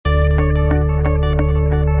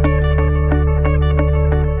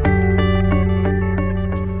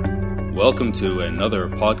Welcome to another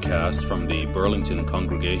podcast from the Burlington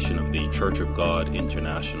Congregation of the Church of God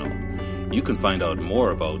International. You can find out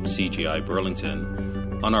more about CGI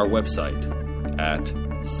Burlington on our website at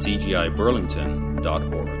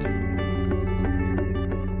cgiburlington.org.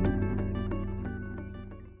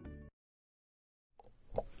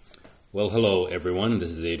 Well, hello everyone.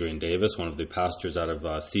 This is Adrian Davis, one of the pastors out of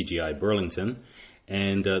CGI Burlington.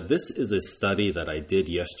 And this is a study that I did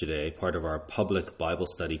yesterday, part of our public Bible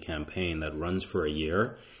study campaign that runs for a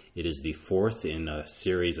year. It is the fourth in a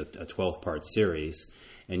series, a 12-part series.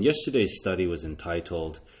 And yesterday's study was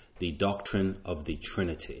entitled The Doctrine of the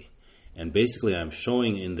Trinity. And basically I'm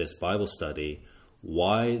showing in this Bible study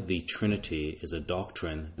why the Trinity is a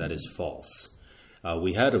doctrine that is false.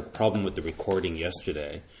 We had a problem with the recording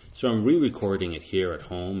yesterday, so I'm re-recording it here at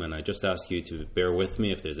home, and I just ask you to bear with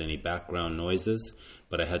me if there's any background noises.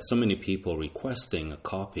 But I had so many people requesting a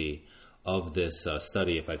copy of this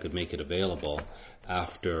study, if I could make it available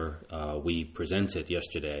after we presented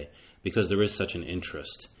yesterday, because there is such an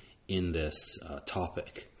interest in this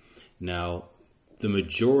topic. Now, the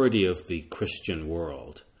majority of the Christian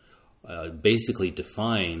world basically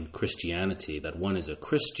define Christianity, that one is a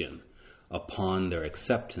Christian, upon their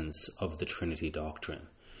acceptance of the Trinity doctrine.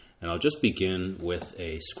 And I'll just begin with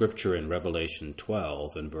a scripture in Revelation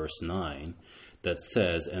 12 and verse 9 that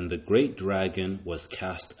says, "And the great dragon was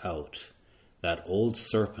cast out, that old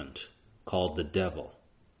serpent called the devil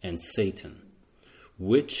and Satan,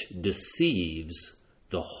 which deceives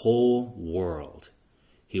the whole world.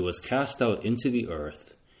 He was cast out into the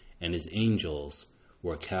earth, and his angels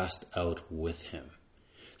were cast out with him."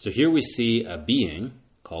 So here we see a being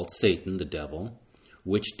called Satan, the devil,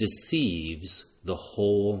 which deceives the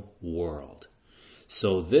whole world.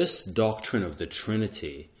 So this doctrine of the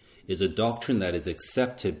Trinity is a doctrine that is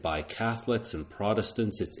accepted by Catholics and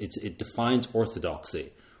Protestants. It defines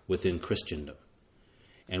orthodoxy within Christendom.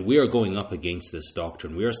 And we are going up against this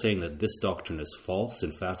doctrine. We are saying that this doctrine is false.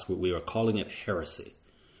 In fact, we are calling it heresy.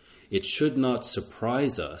 It should not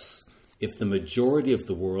surprise us if the majority of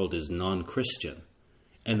the world is non-Christian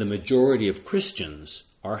and the majority of Christians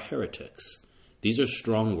are heretics. These are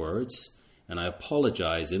strong words, and I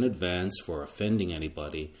apologize in advance for offending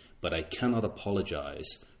anybody, but I cannot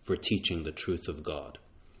apologize for teaching the truth of God.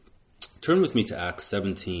 Turn with me to Acts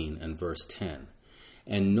 17 and verse 10,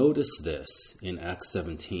 and notice this in Acts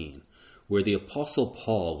 17, where the Apostle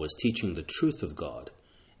Paul was teaching the truth of God,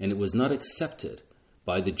 and it was not accepted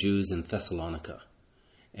by the Jews in Thessalonica.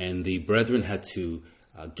 And the brethren had to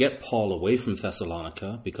get Paul away from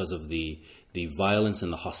Thessalonica because of the violence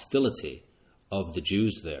and the hostility of the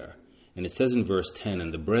Jews there. And it says in verse 10,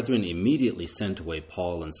 "And the brethren immediately sent away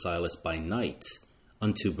Paul and Silas by night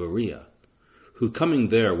unto Berea, who coming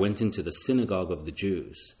there went into the synagogue of the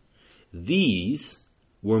Jews. These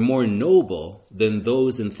were more noble than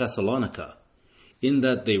those in Thessalonica, in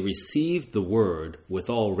that they received the word with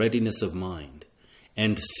all readiness of mind,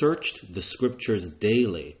 and searched the scriptures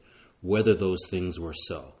daily, whether those things were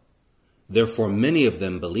so. Therefore many of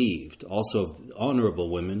them believed, also of honorable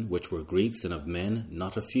women, which were Greeks, and of men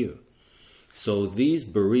not a few." So these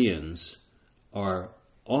Bereans are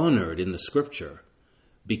honored in the scripture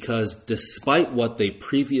because despite what they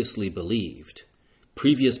previously believed,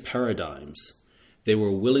 previous paradigms, they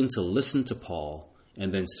were willing to listen to Paul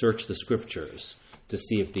and then search the scriptures to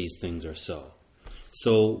see if these things are so.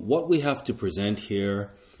 So what we have to present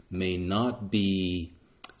here may not be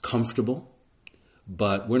comfortable,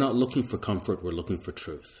 but we're not looking for comfort, we're looking for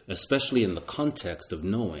truth, especially in the context of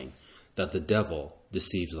knowing that the devil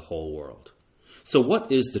deceives the whole world. So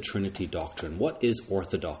what is the Trinity doctrine? What is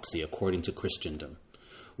orthodoxy according to Christendom?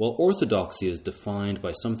 Well, orthodoxy is defined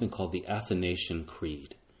by something called the Athanasian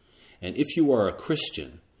Creed. And if you are a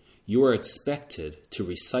Christian, you are expected to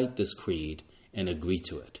recite this creed and agree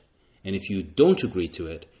to it. And if you don't agree to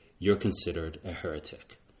it, you're considered a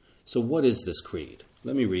heretic. So what is this creed?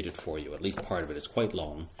 Let me read it for you, at least part of it. It's quite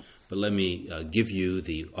long, but let me give you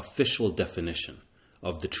the official definition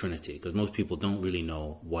of the Trinity, because most people don't really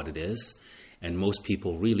know what it is, and most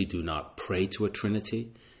people really do not pray to a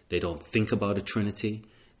Trinity. They don't think about a Trinity.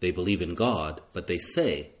 They believe in God, but they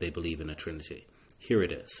say they believe in a Trinity. Here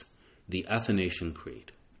it is, the Athanasian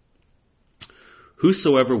Creed.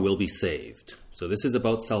 "Whosoever will be saved." So this is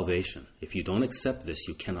about salvation. If you don't accept this,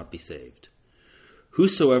 you cannot be saved.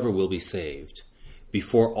 "Whosoever will be saved,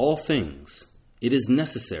 before all things, it is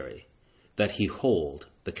necessary that he hold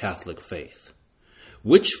the Catholic faith,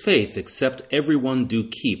 which faith except every one do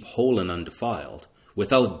keep whole and undefiled,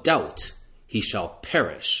 without doubt he shall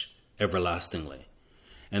perish everlastingly.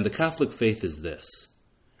 And the Catholic faith is this,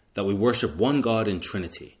 that we worship one God in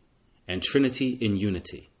Trinity, and Trinity in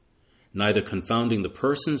unity, neither confounding the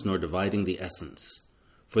persons nor dividing the essence.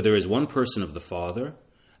 For there is one person of the Father,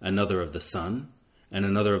 another of the Son, and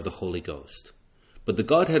another of the Holy Ghost. But the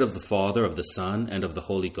Godhead of the Father, of the Son, and of the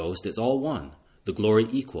Holy Ghost is all one, the glory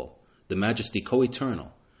equal, the majesty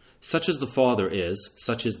co-eternal. Such as the Father is,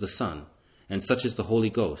 such is the Son, and such is the Holy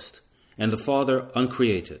Ghost. And the Father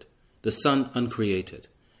uncreated, the Son uncreated,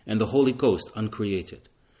 and the Holy Ghost uncreated.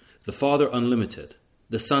 The Father unlimited,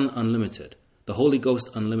 the Son unlimited, the Holy Ghost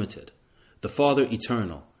unlimited. The Father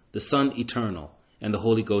eternal, the Son eternal, and the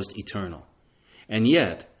Holy Ghost eternal. And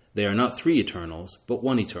yet they are not three eternals, but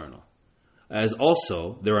one eternal. As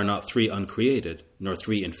also there are not three uncreated, nor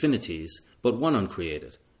three infinities, but one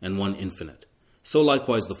uncreated, and one infinite. So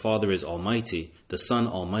likewise the Father is almighty, the Son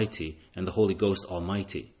almighty, and the Holy Ghost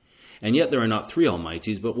almighty. And yet there are not three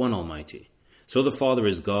almighties, but one almighty. So the Father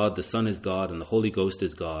is God, the Son is God, and the Holy Ghost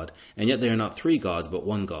is God, and yet they are not three gods, but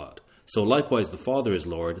one God. So likewise the Father is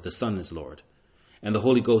Lord, the Son is Lord, and the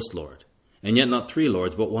Holy Ghost Lord, and yet not three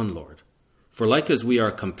Lords, but one Lord. For like as we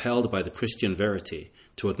are compelled by the Christian verity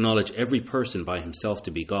to acknowledge every person by himself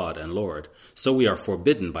to be God and Lord, so we are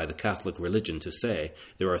forbidden by the Catholic religion to say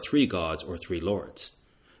there are three gods or three Lords.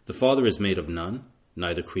 The Father is made of none,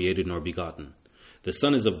 neither created nor begotten. The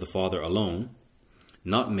Son is of the Father alone,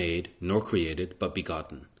 not made nor created, but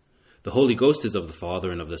begotten. The Holy Ghost is of the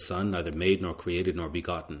Father and of the Son, neither made nor created nor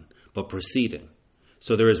begotten, but proceeding.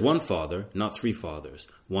 So there is one Father, not three fathers,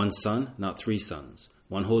 one Son, not three sons,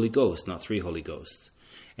 one Holy Ghost, not three Holy Ghosts.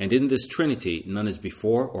 And in this Trinity none is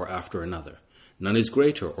before or after another, none is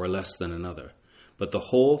greater or less than another, but the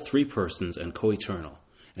whole three persons and co-eternal,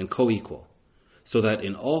 and co-equal, so that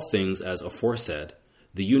in all things as aforesaid,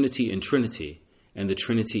 the unity in Trinity, and the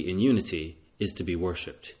Trinity in unity, is to be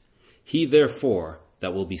worshipped. He therefore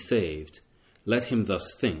that will be saved, let him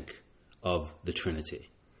thus think of the Trinity.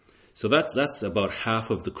 So that's about half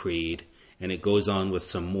of the creed, and it goes on with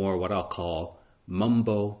some more what I'll call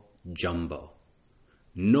mumbo jumbo.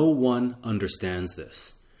 No one understands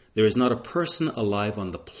this. There is not a person alive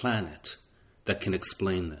on the planet that can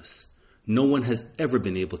explain this. No one has ever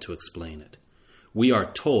been able to explain it. We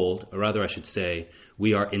are told, or rather I should say,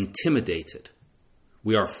 we are intimidated.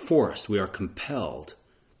 We are forced, we are compelled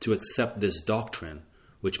to accept this doctrine,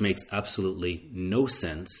 which makes absolutely no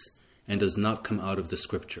sense and does not come out of the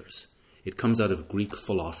scriptures. It comes out of Greek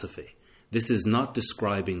philosophy. This is not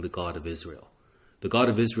describing the God of Israel. The God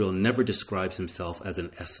of Israel never describes himself as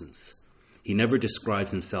an essence. He never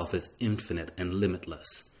describes himself as infinite and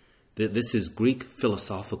limitless. This is Greek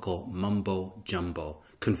philosophical mumbo-jumbo,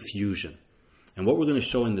 confusion. And what we're going to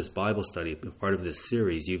show in this Bible study, part of this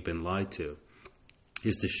series, You've Been Lied To,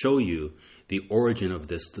 is to show you the origin of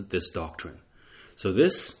this doctrine. So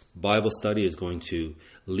this Bible study is going to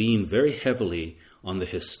lean very heavily on the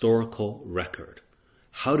historical record.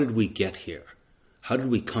 How did we get here? How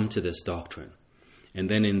did we come to this doctrine? And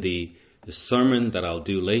then in the sermon that I'll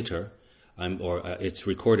do later, it's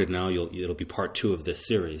recorded now, it'll be part 2 of this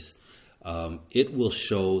series, it will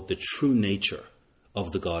show the true nature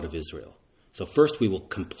of the God of Israel. So first we will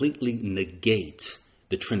completely negate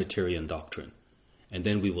the Trinitarian doctrine, and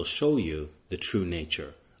then we will show you the true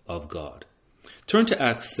nature of God. Turn to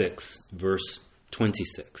Acts 6, verse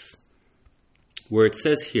 26, where it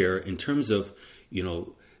says here, in terms of,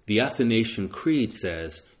 the Athanasian Creed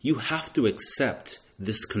says, you have to accept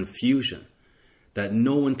this confusion that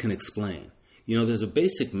no one can explain. There's a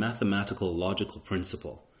basic mathematical logical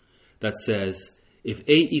principle that says, if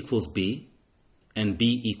A equals B and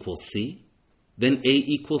B equals C, then A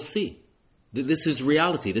equals C. This is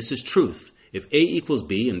reality. This is truth. If A equals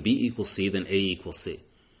B and B equals C, then A equals C.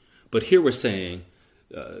 But here we're saying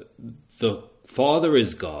the Father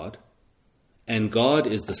is God, and God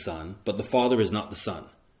is the Son, but the Father is not the Son.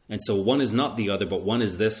 And so one is not the other, but one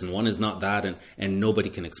is this and one is not that, and nobody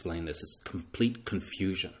can explain this. It's complete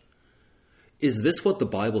confusion. Is this what the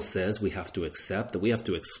Bible says we have to accept, that we have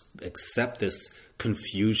to accept this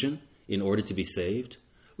confusion in order to be saved?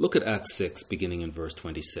 Look at Acts 6, beginning in verse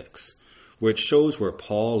 26, where it shows where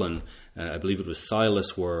Paul and I believe it was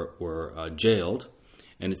Silas were jailed.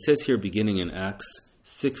 And it says here, beginning in Acts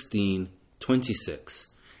 16:26,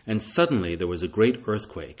 and suddenly there was a great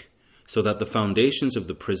earthquake, so that the foundations of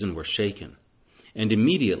the prison were shaken. And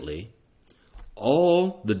immediately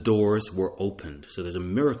all the doors were opened. So there's a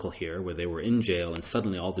miracle here where they were in jail and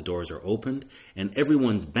suddenly all the doors are opened and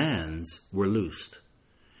everyone's bands were loosed.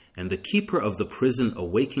 And the keeper of the prison,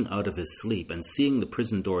 awaking out of his sleep and seeing the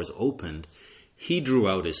prison doors opened, he drew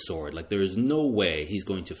out his sword. Like, there is no way he's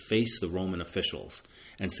going to face the Roman officials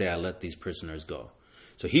and say, I let these prisoners go.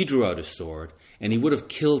 So he drew out his sword, and he would have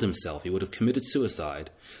killed himself. He would have committed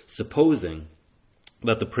suicide, supposing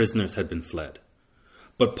that the prisoners had been fled.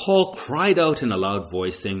 But Paul cried out in a loud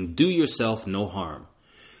voice, saying, "Do yourself no harm,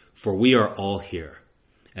 for we are all here."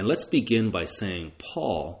 And let's begin by saying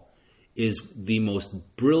Paul is the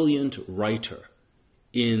most brilliant writer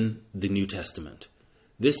in the New Testament.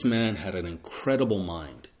 This man had an incredible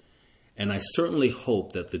mind, and I certainly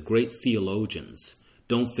hope that the great theologians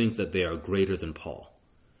don't think that they are greater than Paul.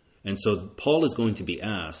 And so Paul is going to be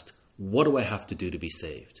asked, what do I have to do to be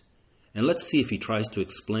saved? And let's see if he tries to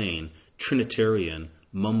explain Trinitarian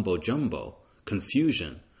mumbo-jumbo,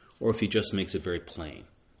 confusion, or if he just makes it very plain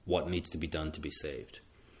what needs to be done to be saved.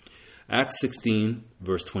 Acts 16,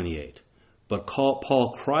 verse 28. But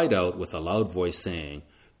Paul cried out with a loud voice, saying,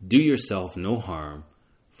 "Do yourself no harm,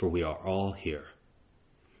 for we are all here."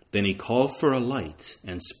 Then he called for a light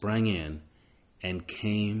and sprang in and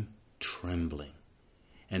came trembling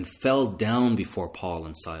and fell down before Paul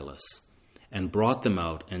and Silas and brought them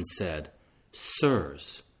out and said,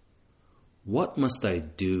 "Sirs, what must I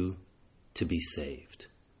do to be saved?"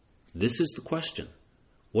 This is the question.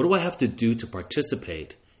 What do I have to do to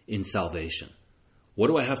participate in salvation? What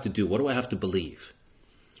do I have to do? What do I have to believe?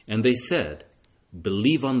 And they said,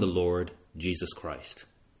 "Believe on the Lord Jesus Christ,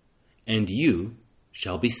 and you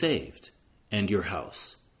shall be saved, and your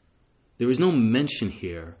house." There is no mention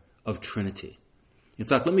here of Trinity. In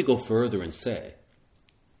fact, let me go further and say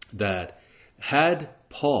that had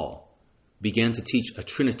Paul began to teach a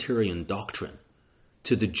Trinitarian doctrine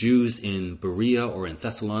to the Jews in Berea or in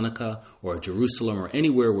Thessalonica or Jerusalem or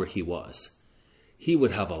anywhere where he was, he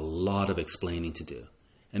would have a lot of explaining to do.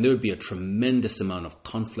 And there would be a tremendous amount of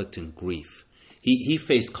conflict and grief. He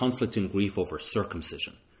faced conflict and grief over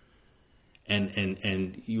circumcision.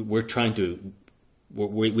 And we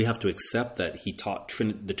have to accept that he taught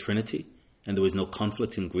the Trinity and there was no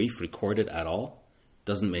conflict and grief recorded at all.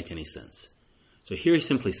 Doesn't make any sense. So here he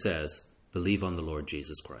simply says, "Believe on the Lord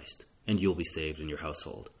Jesus Christ, and you'll be saved in your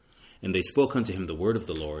household." And they spoke unto him the word of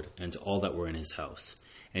the Lord and to all that were in his house.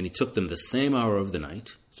 And he took them the same hour of the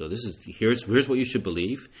night. So here's what you should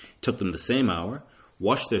believe. Took them the same hour,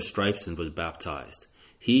 washed their stripes, and was baptized,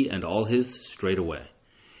 he and all his straightway.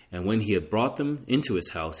 And when he had brought them into his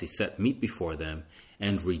house, he set meat before them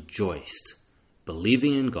and rejoiced,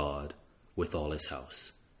 believing in God with all his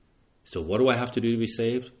house. So what do I have to do to be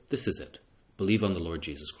saved? This is it. Believe on the Lord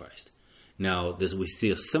Jesus Christ. Now, we see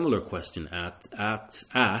a similar question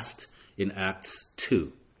asked in Acts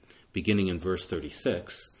 2, beginning in verse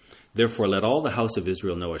 36. "Therefore let all the house of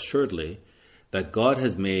Israel know assuredly that God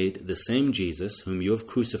has made the same Jesus, whom you have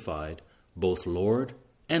crucified, both Lord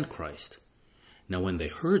and Christ." Now when they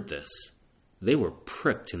heard this, they were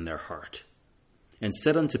pricked in their heart, and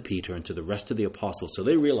said unto Peter and to the rest of the apostles, so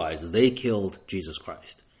they realized they killed Jesus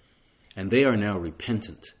Christ, and they are now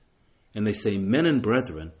repentant. And they say, "Men and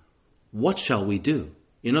brethren, what shall we do?"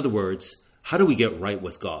 In other words, how do we get right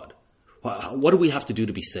with God? What do we have to do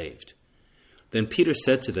to be saved? Then Peter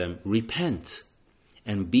said to them, "Repent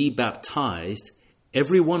and be baptized,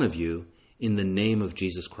 every one of you, in the name of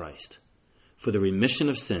Jesus Christ, for the remission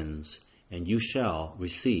of sins, and you shall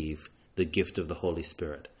receive the gift of the Holy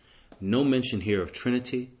Spirit." No mention here of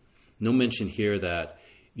Trinity. No mention here that,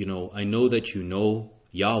 I know that you know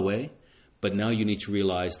Yahweh, but now you need to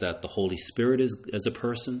realize that the Holy Spirit is a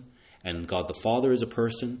person, and God the Father is a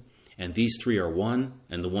person, and these three are one,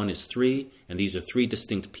 and the one is three, and these are three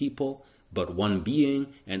distinct people, but one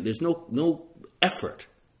being, and there's no effort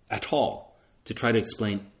at all to try to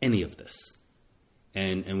explain any of this.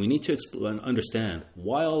 And we need to understand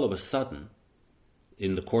why all of a sudden,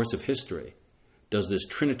 in the course of history, does this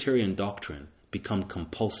Trinitarian doctrine become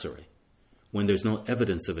compulsory when there's no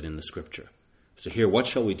evidence of it in the Scripture. So here, what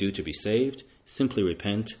shall we do to be saved? Simply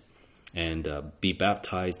repent and be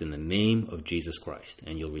baptized in the name of Jesus Christ,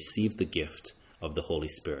 and you'll receive the gift of the Holy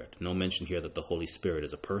Spirit. No mention here that the Holy Spirit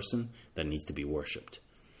is a person that needs to be worshipped.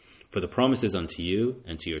 "For the promise is unto you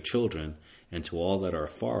and to your children and to all that are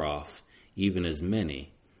far off, even as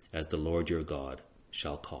many as the Lord your God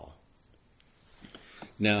shall call."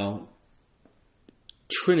 Now,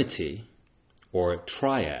 Trinity or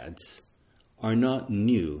triads are not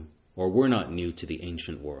new, or were not new to the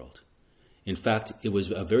ancient world. In fact, it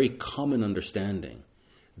was a very common understanding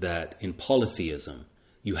that in polytheism,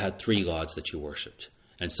 you had three gods that you worshipped.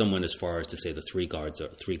 And some went as far as to say the three gods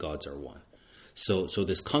are one. So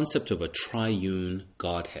this concept of a triune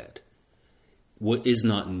Godhead is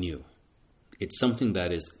not new. It's something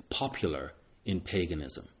that is popular in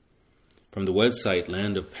paganism. From the website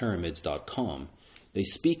landofpyramids.com, they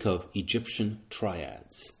speak of Egyptian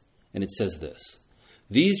triads. And it says this: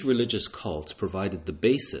 "These religious cults provided the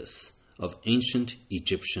basis of ancient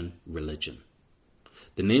Egyptian religion.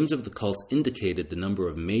 The names of the cults indicated the number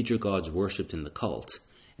of major gods worshipped in the cult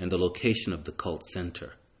and the location of the cult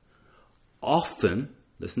center. Often,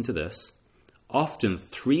 listen to this, often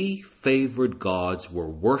 3 favored gods were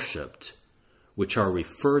worshipped, which are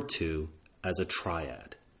referred to as a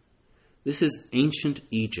triad. This is ancient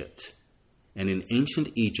Egypt. And in ancient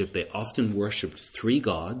Egypt, they often worshipped 3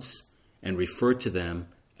 gods and referred to them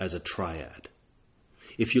as a triad.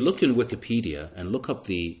 If you look in Wikipedia and look up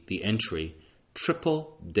the entry,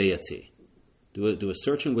 triple deity, do a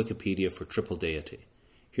search in Wikipedia for triple deity.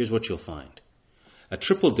 Here's what you'll find. A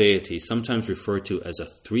triple deity, sometimes referred to as a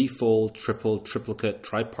threefold, triple, triplicate,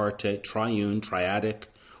 tripartite, triune, triadic,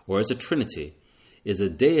 or as a trinity, is a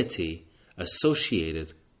deity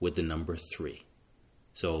associated with the number 3.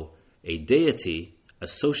 So, a deity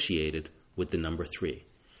associated with the number 3.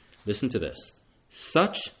 Listen to this.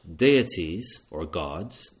 Such deities, or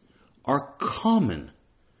gods, are common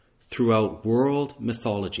throughout world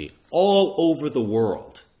mythology, all over the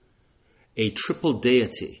world. A triple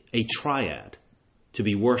deity, a triad, to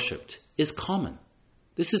be worshipped is common.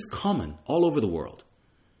 This is common all over the world.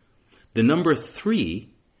 The number 3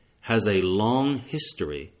 has a long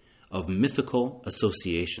history of mythical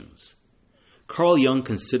associations. Carl Jung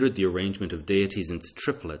considered the arrangement of deities into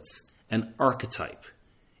triplets an archetype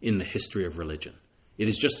in the history of religion. It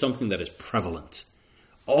is just something that is prevalent.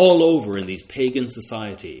 All over in these pagan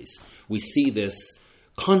societies, we see this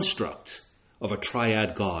construct of a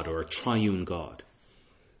triad god or a triune god.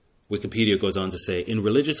 Wikipedia goes on to say, in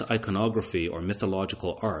religious iconography or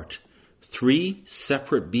mythological art, 3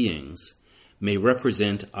 separate beings may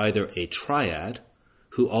represent either a triad,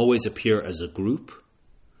 who always appear as a group,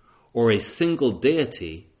 or a single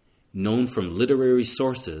deity known from literary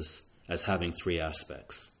sources as having 3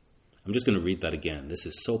 aspects. I'm just going to read that again. This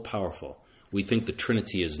is so powerful. We think the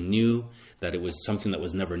Trinity is new, that it was something that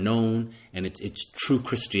was never known, and it's true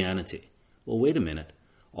Christianity. Well, wait a minute.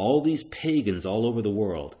 All these pagans all over the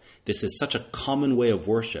world, this is such a common way of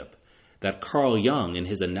worship that Carl Jung, in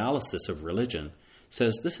his analysis of religion,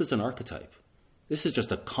 says this is an archetype. This is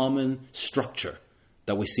just a common structure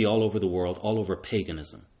that we see all over the world, all over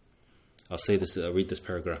paganism. I'll read this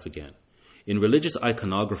paragraph again. In religious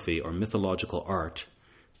iconography or mythological art,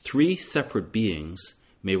 3 separate beings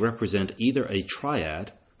may represent either a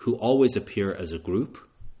triad, who always appear as a group,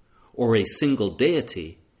 or a single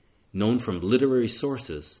deity known from literary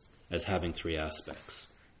sources as having 3 aspects.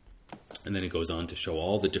 And then it goes on to show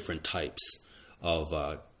all the different types of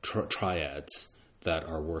triads that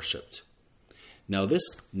are worshipped. Now, this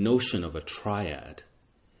notion of a triad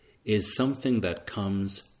is something that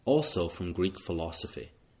comes also from Greek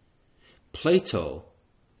philosophy. Plato,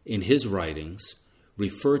 in his writings,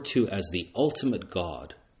 referred to as the ultimate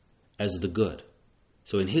God, as the good.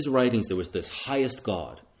 So in his writings, there was this highest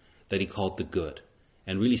God that he called the good,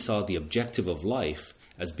 and really saw the objective of life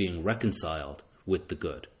as being reconciled with the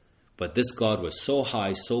good. But this God was so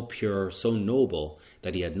high, so pure, so noble,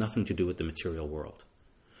 that he had nothing to do with the material world.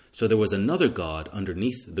 So there was another God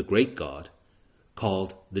underneath the great God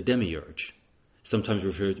called the demiurge, sometimes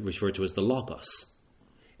referred to as the Logos.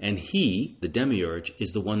 And he, the demiurge,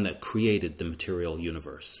 is the one that created the material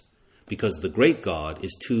universe, because the great God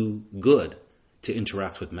is too good to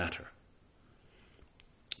interact with matter.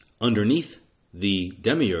 Underneath the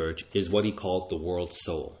demiurge is what he called the world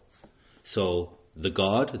soul. So the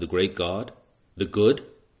God, the great God, the good,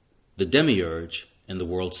 the demiurge, and the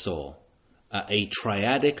world soul, a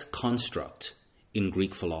triadic construct in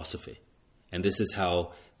Greek philosophy. And this is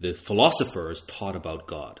how the philosophers taught about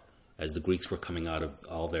God, as the Greeks were coming out of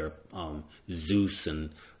all their Zeus and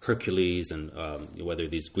Hercules, and whether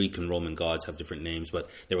these Greek and Roman gods have different names, but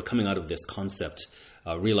they were coming out of this concept,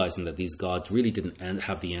 realizing that these gods really didn't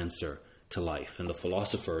have the answer to life. And the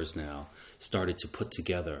philosophers now started to put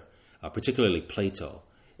together, particularly Plato,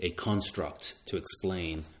 a construct to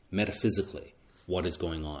explain metaphysically what is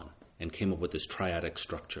going on, and came up with this triadic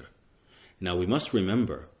structure. Now, we must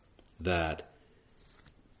remember that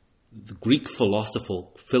the Greek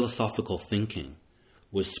philosophical thinking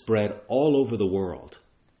was spread all over the world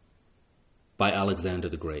by Alexander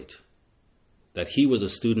the Great. That he was a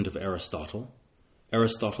student of Aristotle,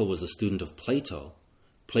 Aristotle was a student of Plato,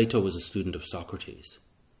 Plato was a student of Socrates.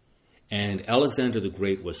 And Alexander the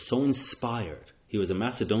Great was so inspired, he was a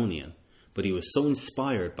Macedonian, but he was so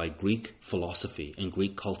inspired by Greek philosophy and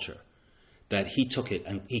Greek culture that he took it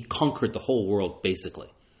and he conquered the whole world basically.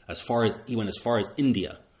 He went as far as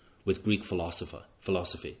India with Greek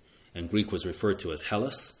philosophy. And Greek was referred to as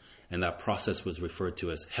Hellas, and that process was referred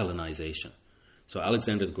to as Hellenization. So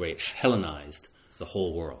Alexander the Great Hellenized the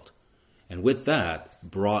whole world. And with that,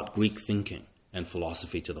 brought Greek thinking and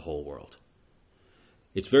philosophy to the whole world.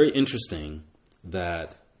 It's very interesting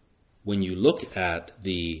that when you look at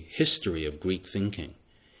the history of Greek thinking,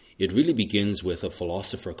 it really begins with a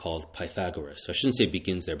philosopher called Pythagoras. I shouldn't say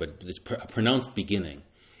begins there, but a pronounced beginning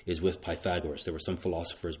is with Pythagoras. There were some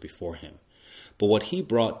philosophers before him. But what he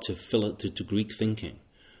brought to Greek thinking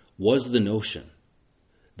was the notion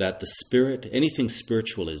that the spirit, anything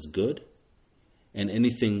spiritual is good, and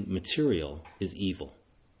anything material is evil.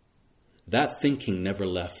 That thinking never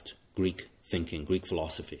left Greek thinking, Greek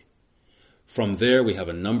philosophy. From there, we have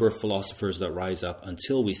a number of philosophers that rise up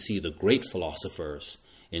until we see the great philosophers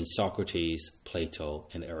in Socrates, Plato,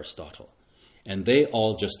 and Aristotle. And they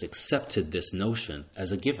all just accepted this notion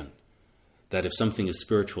as a given, that if something is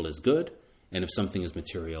spiritual, it's good, and if something is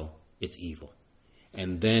material, it's evil.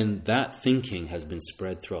 And then that thinking has been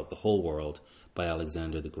spread throughout the whole world by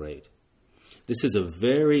Alexander the Great. This is a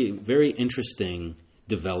very, very interesting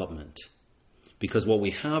development, because what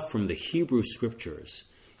we have from the Hebrew scriptures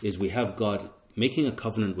is we have God making a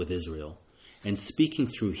covenant with Israel and speaking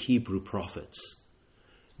through Hebrew prophets.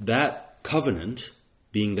 That covenant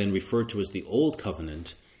being then referred to as the Old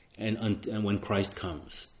Covenant, and when Christ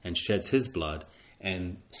comes and sheds his blood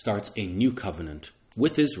and starts a new covenant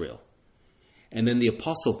with Israel. And then the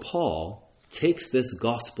Apostle Paul takes this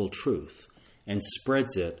gospel truth and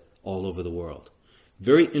spreads it all over the world.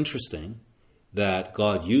 Very interesting that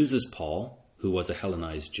God uses Paul, who was a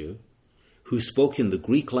Hellenized Jew, who spoke in the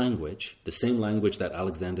Greek language, the same language that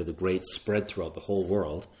Alexander the Great spread throughout the whole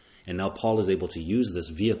world, and now Paul is able to use this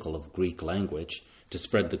vehicle of Greek language to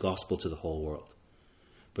spread the gospel to the whole world.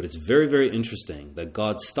 But it's very, very interesting that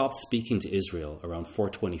God stopped speaking to Israel around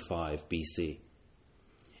 425 BC.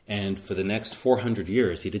 And for the next 400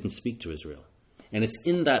 years, he didn't speak to Israel. And it's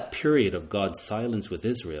in that period of God's silence with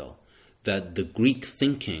Israel that the Greek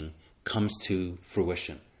thinking comes to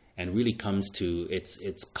fruition and really comes to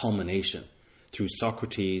its culmination through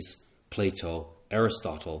Socrates, Plato,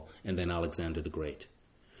 Aristotle, and then Alexander the Great.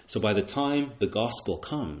 So by the time the gospel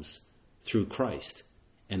comes through Christ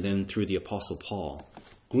and then through the Apostle Paul,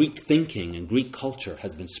 Greek thinking and Greek culture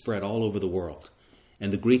has been spread all over the world.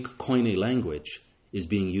 And the Greek Koine language is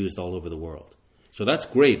being used all over the world. So that's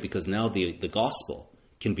great, because now the gospel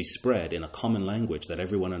can be spread in a common language that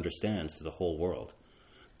everyone understands to the whole world.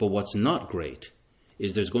 But what's not great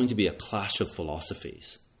is there's going to be a clash of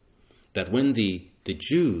philosophies. That when the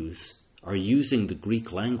Jews are using the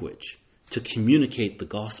Greek language to communicate the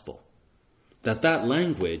gospel, that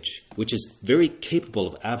language, which is very capable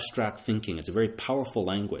of abstract thinking, it's a very powerful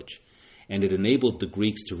language, and it enabled the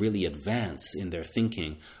Greeks to really advance in their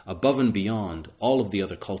thinking above and beyond all of the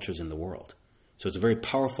other cultures in the world. So it's a very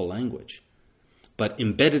powerful language. But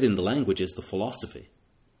embedded in the language is the philosophy.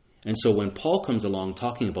 And so when Paul comes along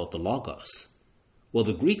talking about the Logos, well,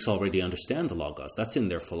 the Greeks already understand the Logos. That's in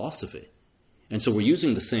their philosophy. And so we're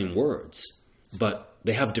using the same words, but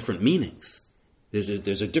they have different meanings. There's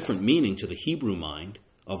a different meaning to the Hebrew mind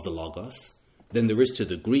of the Logos than there is to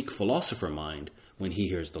the Greek philosopher mind when he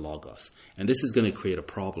hears the Logos. And this is going to create a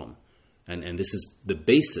problem. And this is the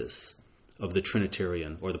basis of the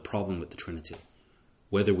Trinitarian, or the problem with the Trinity.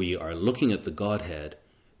 Whether we are looking at the Godhead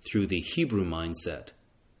through the Hebrew mindset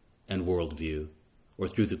and worldview, or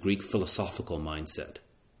through the Greek philosophical mindset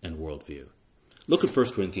and worldview. Look at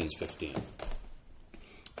 1 Corinthians 15.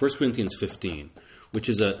 1 Corinthians 15, which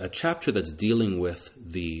is a chapter that's dealing with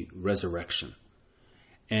the resurrection.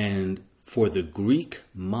 And for the Greek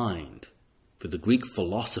mind, for the Greek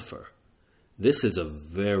philosopher, this is a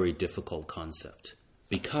very difficult concept,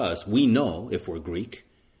 because we know, if we're Greek,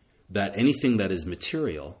 that anything that is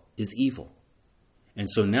material is evil. And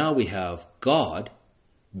so now we have God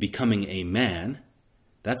becoming a man.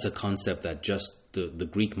 That's a concept that just the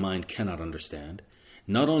Greek mind cannot understand.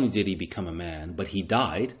 Not only did he become a man, but he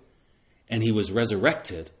died, and he was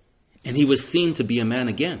resurrected, and he was seen to be a man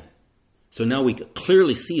again. So now we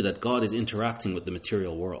clearly see that God is interacting with the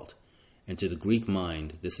material world. And to the Greek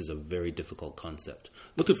mind, this is a very difficult concept.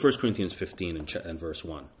 Look at 1 Corinthians 15 and verse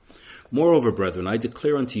 1. Moreover, brethren, I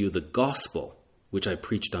declare unto you the gospel which I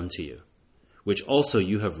preached unto you, which also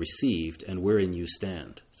you have received, and wherein you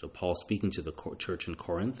stand. So Paul speaking to the church in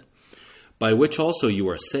Corinth. By which also you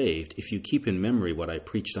are saved, if you keep in memory what I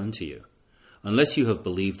preached unto you, unless you have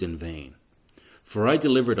believed in vain. For I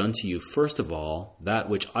delivered unto you first of all that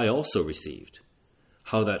which I also received,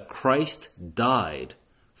 how that Christ died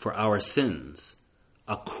for our sins,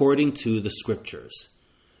 according to the Scriptures.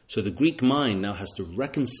 So the Greek mind now has to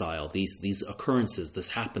reconcile these occurrences, this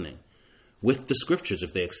happening, with the Scriptures.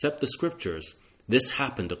 If they accept the Scriptures, this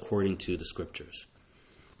happened according to the Scriptures.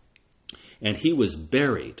 And he was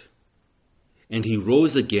buried, and he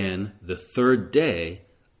rose again the third day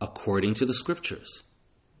according to the Scriptures.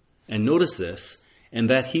 And notice this, and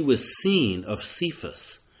that he was seen of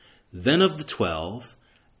Cephas, then of the 12.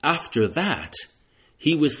 After that,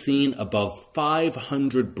 he was seen above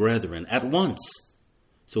 500 brethren at once.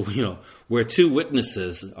 So, where two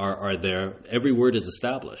witnesses are there, every word is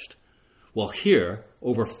established. Well, here,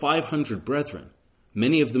 over 500 brethren,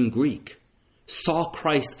 many of them Greek, saw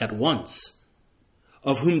Christ at once,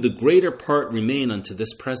 of whom the greater part remain unto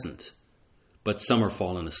this present, but some are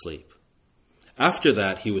fallen asleep. After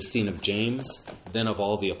that, he was seen of James, then of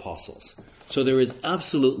all the apostles. So there is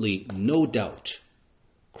absolutely no doubt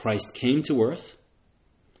Christ came to earth.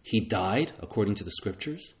 He died, according to the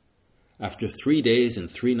scriptures. After 3 days and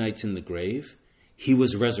 3 nights in the grave, he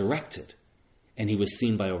was resurrected, and he was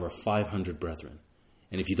seen by over 500 brethren.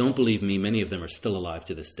 And if you don't believe me, many of them are still alive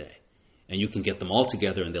to this day. And you can get them all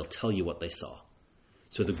together and they'll tell you what they saw.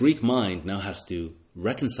 So the Greek mind now has to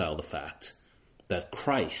reconcile the fact that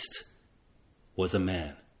Christ was a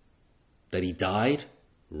man, that he died,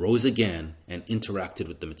 rose again, and interacted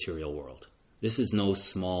with the material world. This is no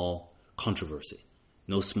small controversy,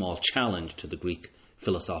 no small challenge to the Greek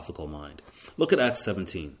philosophical mind. Look at Acts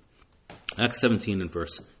 17. Acts 17 and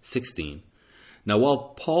verse 16. Now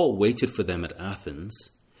while Paul waited for them at Athens,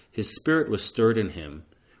 his spirit was stirred in him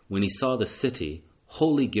when he saw the city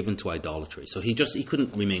wholly given to idolatry. So he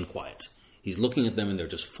couldn't remain quiet. He's looking at them and they're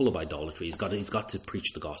just full of idolatry. He's got to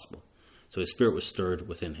preach the gospel. So his spirit was stirred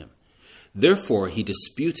within him. Therefore he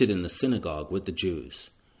disputed in the synagogue with the Jews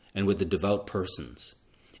and with the devout persons,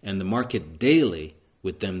 and the market daily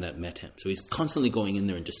with them that met him. So he's constantly going in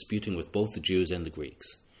there and disputing with both the Jews and the Greeks.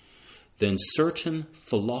 Then certain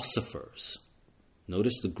philosophers,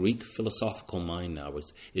 notice the Greek philosophical mind now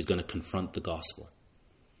is going to confront the gospel.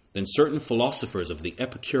 Then certain philosophers of the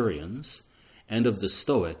Epicureans and of the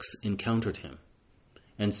Stoics encountered him.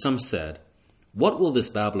 And some said, "What will this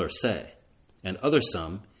babbler say?" And other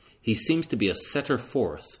some, "He seems to be a setter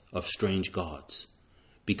forth of strange gods,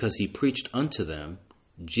 because he preached unto them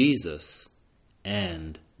Jesus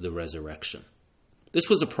and the resurrection." This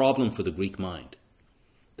was a problem for the Greek mind,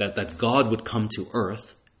 that God would come to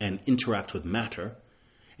earth and interact with matter.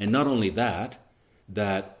 And not only that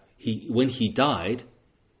when he died,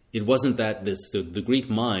 it wasn't that the Greek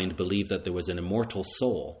mind believed that there was an immortal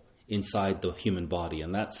soul inside the human body,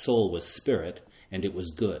 and that soul was spirit, and it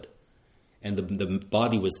was good. And the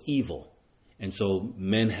body was evil. And so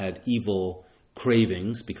men had evil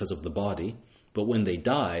cravings because of the body. But when they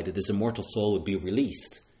died, this immortal soul would be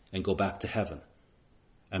released and go back to heaven.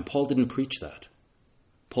 And Paul didn't preach that.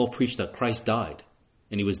 Paul preached that Christ died,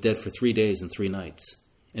 and he was dead for 3 days and 3 nights.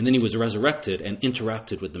 And then he was resurrected and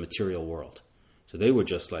interacted with the material world. So they were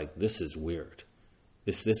just like, this is weird.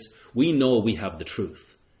 We know we have the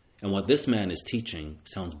truth. And what this man is teaching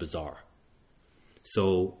sounds bizarre.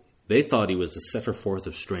 So they thought he was the setter forth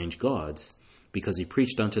of strange gods because he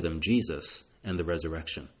preached unto them Jesus and the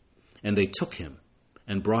resurrection. And they took him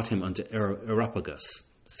and brought him unto Areopagus,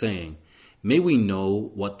 saying, "May we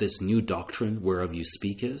know what this new doctrine whereof you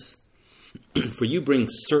speak is? For you bring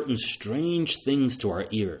certain strange things to our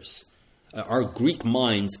ears. Our Greek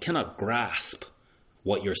minds cannot grasp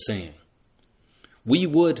what you're saying. We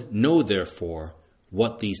would know, therefore,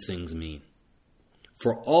 what these things mean.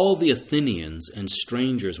 For all the Athenians and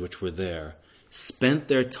strangers which were there spent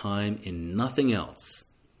their time in nothing else,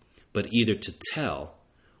 but either to tell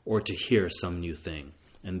or to hear some new thing."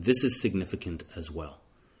 And this is significant as well.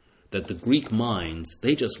 That the Greek minds,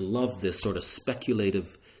 they just love this sort of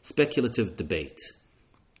speculative debate.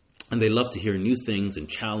 And they love to hear new things and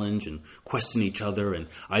challenge and question each other and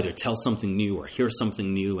either tell something new or hear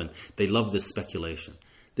something new. And they love this speculation.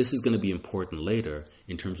 This is going to be important later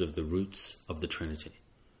in terms of the roots of the Trinity.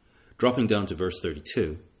 Dropping down to verse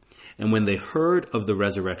 32. And when they heard of the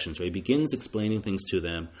resurrection, so he begins explaining things to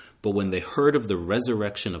them, but when they heard of the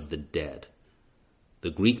resurrection of the dead, the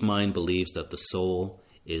Greek mind believes that the soul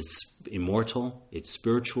is immortal, it's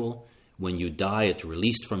spiritual. When you die, it's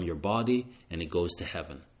released from your body and it goes to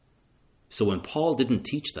heaven. So when Paul didn't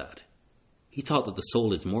teach that, he taught that the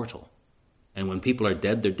soul is mortal. And when people are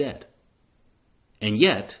dead, they're dead. And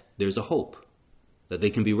yet, there's a hope that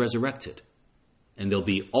they can be resurrected. And they'll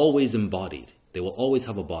be always embodied. They will always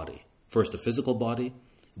have a body. First a physical body,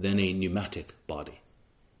 then a pneumatic body.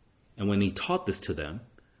 And when he taught this to them,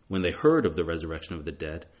 when they heard of the resurrection of the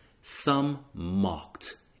dead, some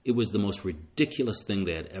mocked. It was the most ridiculous thing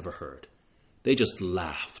they had ever heard. They just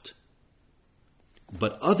laughed.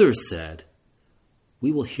 But others said,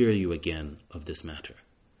 "We will hear you again of this matter."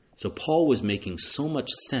 So Paul was making so much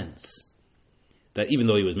sense that even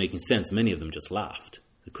though he was making sense, many of them just laughed.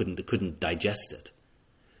 They couldn't digest it.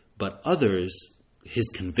 But others, his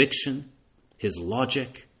conviction, his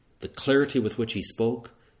logic, the clarity with which he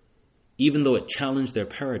spoke, even though it challenged their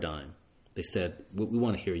paradigm, they said, we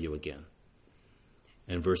want to hear you again.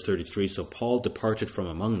 And verse 33, so Paul departed from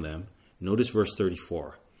among them. Notice verse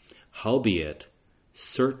 34. Howbeit,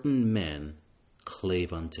 certain men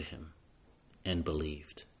clave unto him and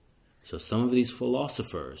believed. So some of these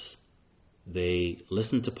philosophers, they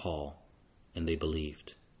listened to Paul and they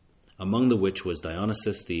believed. Among the which was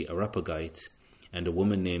Dionysius the Areopagite and a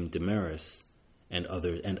woman named Damaris and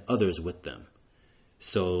others with them.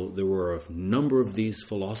 So there were a number of these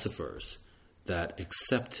philosophers that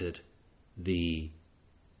accepted the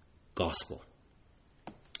gospel.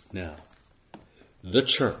 Now, the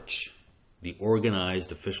church, the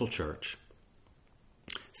organized official church,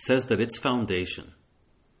 says that its foundation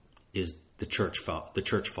is the church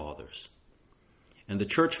fathers. And the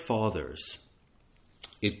church fathers,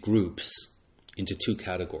 it groups into two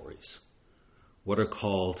categories, what are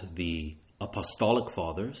called the apostolic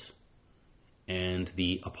fathers and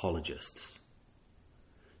the apologists.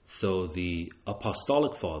 So the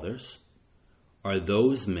apostolic fathers are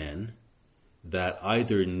those men that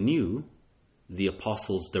either knew the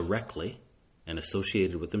apostles directly and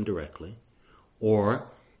associated with them directly, or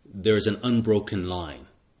there's an unbroken line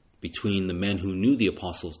between the men who knew the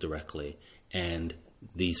apostles directly and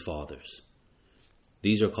these fathers.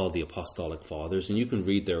 These are called the apostolic fathers, and you can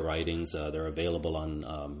read their writings. They're available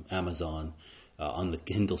on Amazon, on the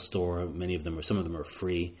Kindle store. Some of them are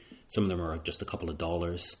free. Some of them are just a couple of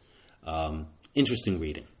dollars. Interesting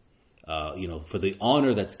reading. For the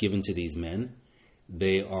honor that's given to these men,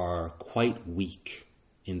 they are quite weak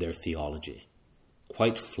in their theology,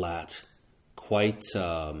 quite flat, quite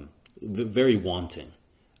very wanting.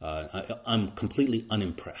 I'm completely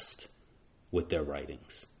unimpressed with their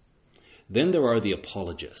writings. Then there are the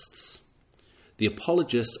apologists. The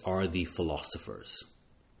apologists are the philosophers.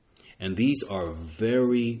 And these are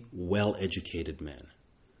very well-educated men,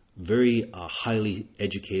 very highly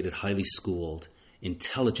educated, highly schooled,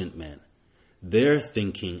 intelligent men. Their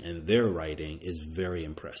thinking and their writing is very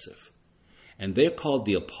impressive. And they're called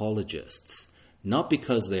the apologists, not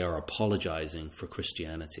because they are apologizing for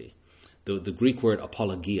Christianity. The Greek word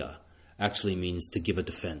apologia actually means to give a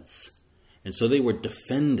defense. And so they were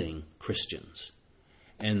defending Christians.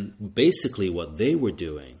 And basically what they were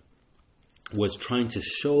doing was trying to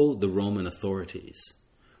show the Roman authorities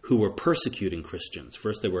who were persecuting Christians.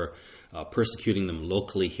 First they were persecuting them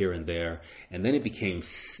locally here and there, and then it became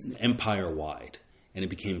empire-wide, and it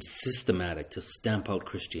became systematic to stamp out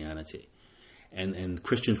Christianity. And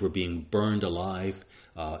Christians were being burned alive.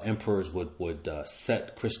 Emperors would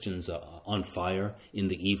set Christians on fire in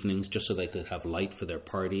the evenings just so they could have light for their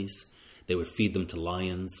parties. They would feed them to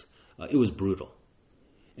lions. It was brutal.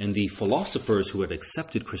 And the philosophers who had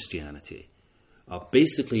accepted Christianity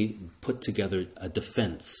basically put together a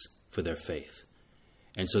defense for their faith.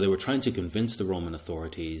 And so they were trying to convince the Roman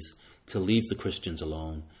authorities to leave the Christians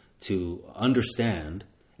alone, to understand,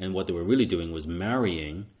 and what they were really doing was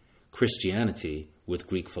marrying Christianity with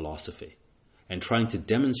Greek philosophy and trying to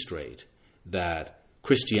demonstrate that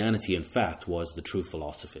Christianity, in fact, was the true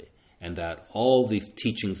philosophy, and that all the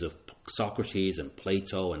teachings of Socrates and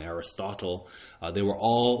Plato and Aristotle, they were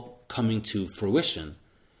all coming to fruition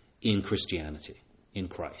in Christianity, in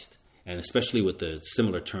Christ. And especially with the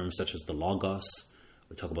similar terms such as the Logos.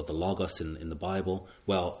 We talk about the Logos in the Bible.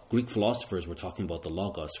 Well, Greek philosophers were talking about the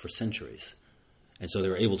Logos for centuries. And so they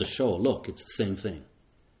were able to show, look, it's the same thing.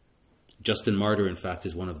 Justin Martyr, in fact,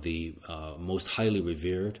 is one of the most highly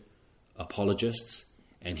revered apologists.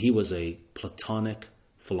 And he was a Platonic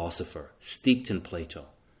philosopher, steeped in Plato.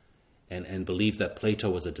 And believed that Plato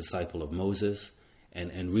was a disciple of Moses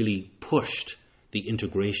and really pushed the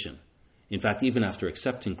integration. In fact, even after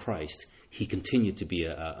accepting Christ, he continued to be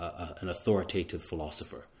an authoritative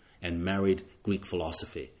philosopher and married Greek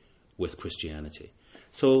philosophy with Christianity.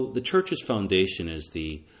 So the church's foundation is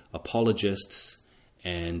the apologists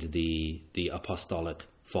and the apostolic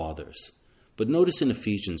fathers. But notice in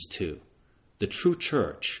Ephesians 2, the true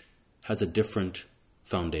church has a different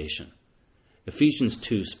foundation. Ephesians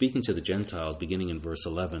 2, speaking to the Gentiles, beginning in verse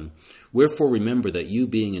 11, wherefore remember that you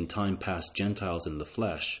being in time past Gentiles in the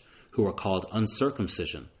flesh, who are called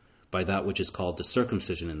uncircumcision, by that which is called the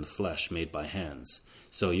circumcision in the flesh made by hands.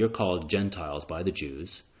 So you're called Gentiles by the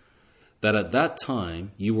Jews, that at that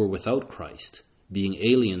time you were without Christ, being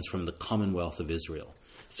aliens from the commonwealth of Israel.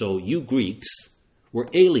 So you Greeks were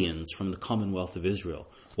aliens from the commonwealth of Israel.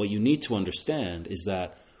 What you need to understand is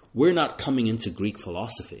that we're not coming into Greek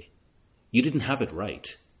philosophy. You didn't have it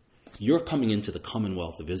right. You're coming into the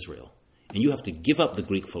commonwealth of Israel, and you have to give up the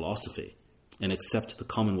Greek philosophy and accept the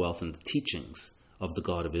commonwealth and the teachings of the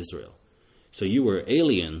God of Israel. So you were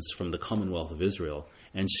aliens from the commonwealth of Israel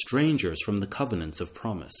and strangers from the covenants of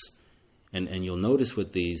promise. And you'll notice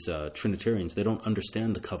with these Trinitarians, they don't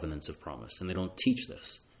understand the covenants of promise, and they don't teach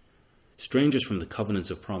this. Strangers from the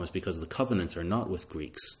covenants of promise, because the covenants are not with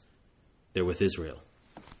Greeks. They're with Israel,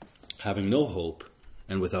 having no hope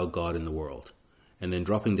and without God in the world. And then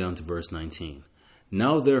dropping down to verse 19.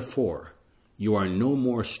 Now therefore, you are no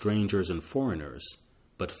more strangers and foreigners,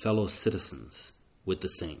 but fellow citizens with the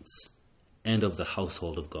saints and of the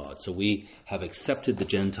household of God. So we have accepted the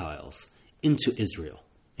Gentiles into Israel,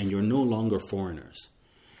 and you're no longer foreigners.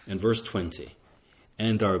 And verse 20,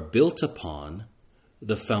 and are built upon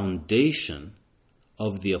the foundation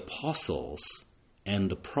of the apostles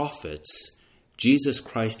and the prophets, Jesus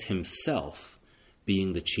Christ himself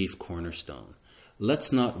being the chief cornerstone.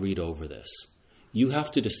 Let's not read over this. You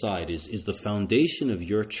have to decide, is the foundation of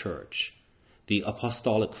your church the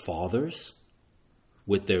apostolic fathers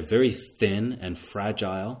with their very thin and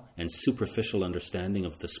fragile and superficial understanding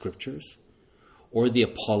of the scriptures, or the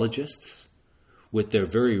apologists with their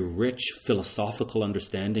very rich philosophical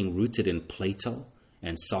understanding rooted in Plato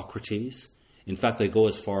and Socrates? In fact, they go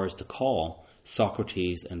as far as to call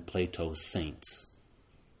Socrates and Plato saints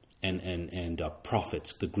and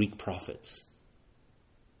prophets, the Greek prophets.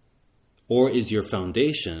 Or is your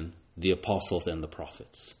foundation the apostles and the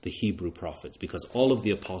prophets, the Hebrew prophets? Because all of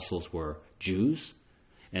the apostles were Jews,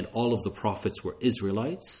 and all of the prophets were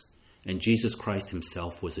Israelites, and Jesus Christ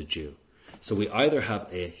himself was a Jew. So we either have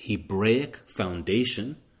a Hebraic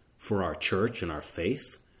foundation for our church and our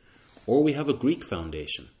faith, or we have a Greek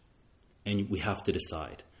foundation, and we have to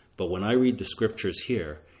decide. But when I read the scriptures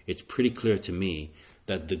here, it's pretty clear to me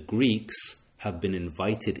that the Greeks have been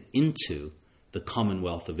invited into the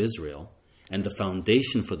commonwealth of Israel, and the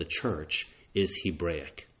foundation for the church is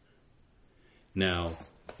Hebraic. Now,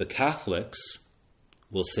 the Catholics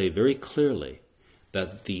will say very clearly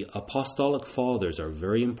that the apostolic fathers are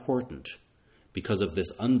very important because of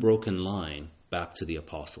this unbroken line back to the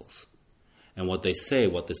apostles. And what they say,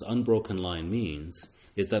 what this unbroken line means,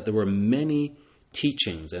 is that there were many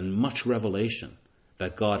teachings and much revelation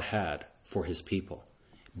that God had for his people.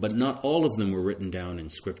 But not all of them were written down in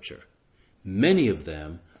Scripture. Many of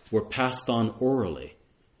them were passed on orally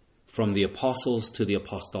from the apostles to the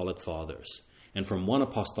apostolic fathers, and from one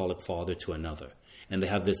apostolic father to another. And they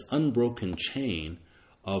have this unbroken chain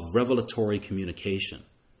of revelatory communication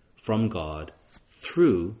from God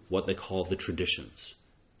through what they call the traditions,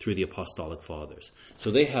 through the apostolic fathers.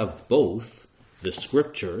 So they have both the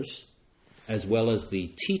scriptures as well as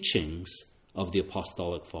the teachings of the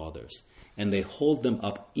apostolic fathers. And they hold them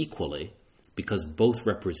up equally because both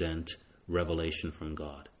represent revelation from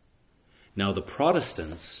God. Now the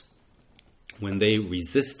Protestants, when they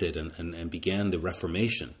resisted and began the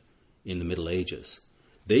Reformation in the Middle Ages,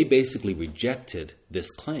 they basically rejected this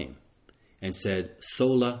claim and said,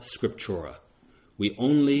 sola scriptura. We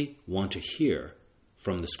only want to hear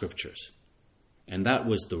from the scriptures. And that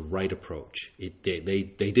was the right approach. They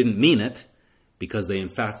didn't mean it, because they in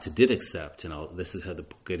fact did accept, and this is how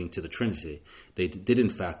getting to the Trinity, they did in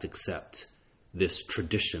fact accept this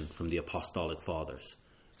tradition from the apostolic fathers.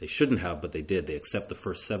 They shouldn't have, but they did. They accept the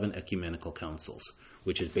first 7 ecumenical councils,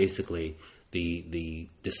 which is basically the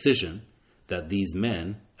decision that these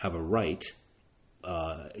men have a right,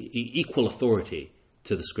 equal authority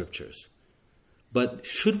to the scriptures. But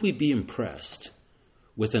should we be impressed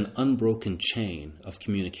with an unbroken chain of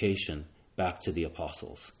communication back to the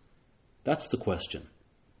apostles? That's the question.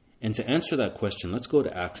 And to answer that question, let's go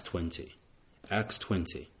to Acts 20. Acts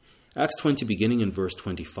 20. Acts 20, beginning in verse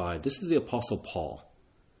 25. This is the Apostle Paul.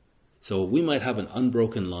 So we might have an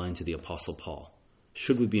unbroken line to the Apostle Paul.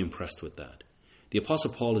 Should we be impressed with that? The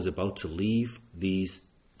Apostle Paul is about to leave these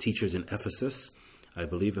teachers in Ephesus. I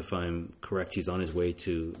believe, if I'm correct, he's on his way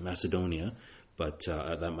to Macedonia, but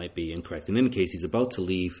that might be incorrect. In any case, he's about to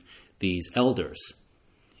leave these elders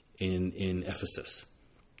in Ephesus.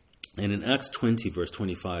 And in Acts 20, verse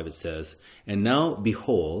 25, it says, "And now,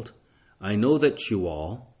 behold, I know that you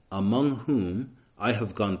all, among whom I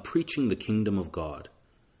have gone preaching the kingdom of God,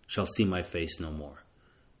 shall see my face no more."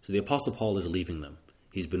 So the Apostle Paul is leaving them.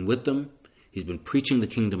 He's been with them, he's been preaching the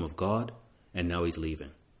kingdom of God, and now he's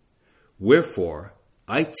leaving. "Wherefore,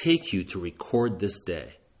 I take you to record this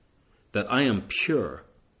day, that I am pure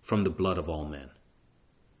from the blood of all men."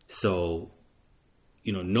 So,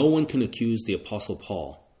 no one can accuse the Apostle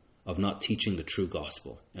Paul of not teaching the true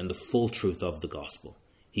gospel and the full truth of the gospel.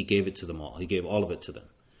 He gave it to them all. He gave all of it to them.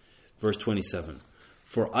 Verse 27,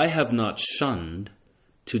 "For I have not shunned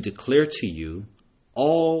to declare to you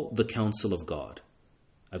all the counsel of God."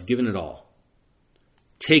 I've given it all.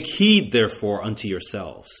 "Take heed, therefore, unto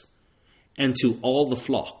yourselves, and to all the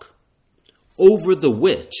flock, over the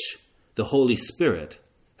which the Holy Spirit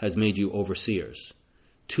has made you overseers,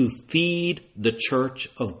 to feed the church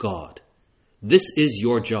of God. This is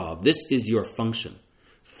your job. This is your function.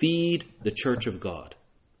 Feed the church of God,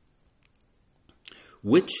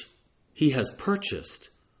 which he has purchased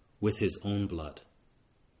with his own blood.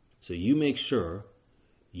 So you make sure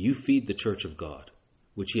you feed the church of God,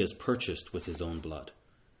 which he has purchased with his own blood.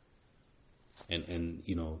 And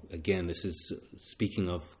again, this is speaking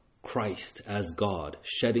of Christ as God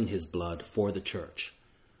shedding his blood for the church.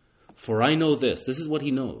 For I know this is what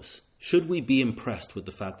he knows. Should we be impressed with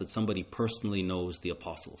the fact that somebody personally knows the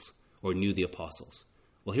apostles or knew the apostles?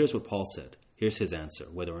 Well, here's what Paul said. Here's his answer,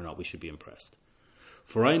 whether or not we should be impressed.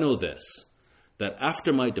 For I know this, that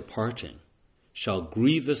after my departing shall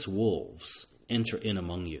grievous wolves enter in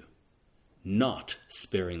among you, not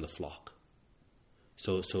sparing the flock.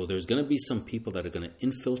 So there's going to be some people that are going to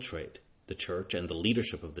infiltrate the church and the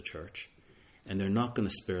leadership of the church, and they're not going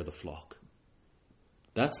to spare the flock.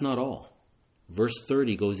 That's not all. Verse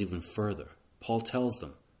 30 goes even further. Paul tells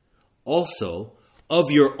them, also of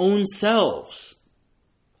your own selves,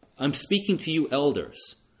 I'm speaking to you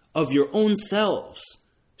elders, of your own selves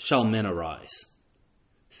shall men arise,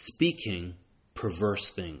 speaking perverse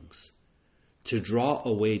things, to draw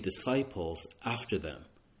away disciples after them.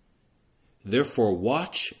 Therefore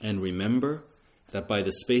watch and remember that by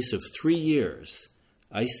the space of 3 years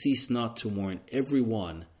I cease not to warn every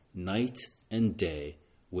one night and day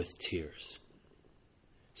with tears.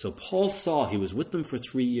 So Paul saw he was with them for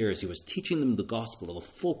 3 years. He was teaching them the gospel, the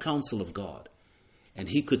full counsel of God. And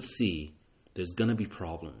he could see there's going to be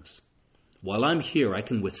problems. While I'm here, I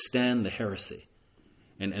can withstand the heresy.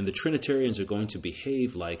 And the Trinitarians are going to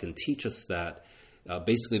behave like and teach us that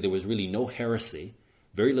basically there was really no heresy,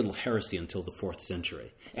 very little heresy until the 4th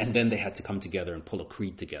century. And then they had to come together and pull a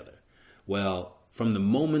creed together. Well, from the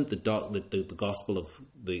moment the gospel of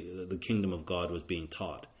the kingdom of God was being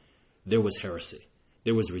taught, there was heresy.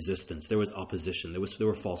 There was resistance. There was opposition. There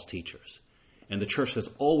were false teachers. And the church has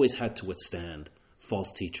always had to withstand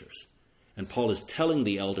false teachers. And Paul is telling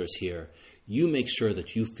the elders here, you make sure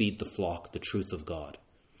that you feed the flock the truth of God.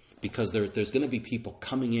 Because there's going to be people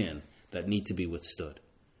coming in that need to be withstood.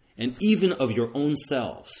 And even of your own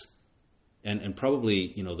selves. And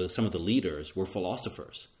probably, some of the leaders were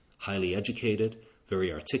philosophers. Highly educated,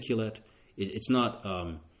 very articulate. It's not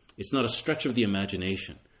a stretch of the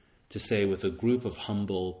imagination to say with a group of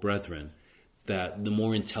humble brethren that the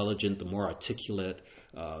more intelligent, the more articulate,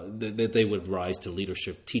 that they would rise to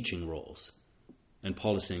leadership teaching roles. And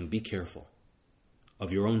Paul is saying, be careful.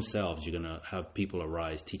 Of your own selves, you're going to have people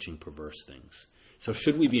arise teaching perverse things. So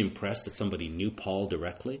should we be impressed that somebody knew Paul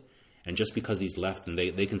directly? And just because he's left and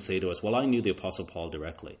they can say to us, well, I knew the Apostle Paul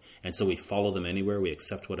directly. And so we follow them anywhere, we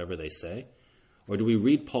accept whatever they say? Or do we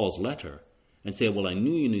read Paul's letter and say, well, I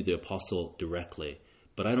knew you knew the Apostle directly,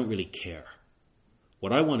 but I don't really care.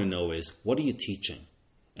 What I want to know is, what are you teaching?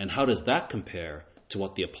 And how does that compare to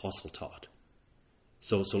what the Apostle taught?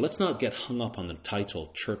 So let's not get hung up on the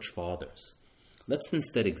title Church Fathers. Let's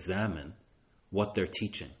instead examine what they're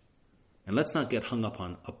teaching. And let's not get hung up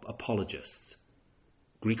on apologists,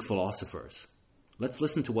 Greek philosophers. Let's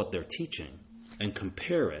listen to what they're teaching and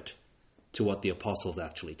compare it to what the apostles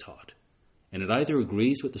actually taught. And it either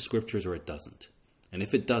agrees with the scriptures or it doesn't. And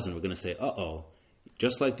if it doesn't, we're going to say,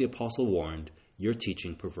 just like the apostle warned, you're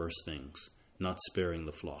teaching perverse things, not sparing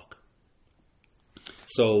the flock.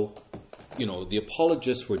 So, the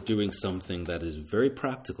apologists were doing something that is very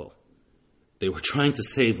practical. They were trying to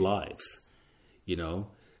save lives, and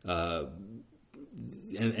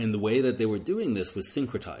the way that they were doing this was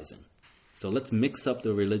syncretizing. So let's mix up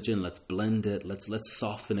the religion, let's blend it, let's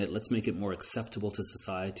soften it, let's make it more acceptable to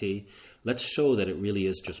society. Let's show that it really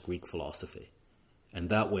is just Greek philosophy. And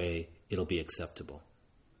that way, it'll be acceptable.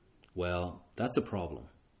 Well, that's a problem.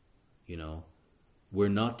 We're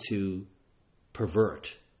not to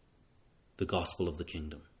pervert the gospel of the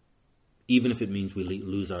kingdom. Even if it means we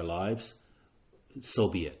lose our lives, so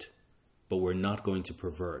be it. But we're not going to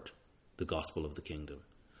pervert the gospel of the kingdom.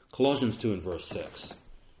 Colossians 2 and verse 6.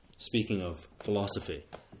 Speaking of philosophy,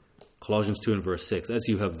 Colossians 2 and verse 6. As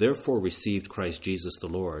you have therefore received Christ Jesus the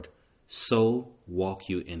Lord, so walk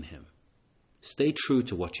you in him. Stay true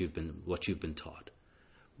to what you've been taught.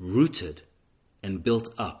 Rooted and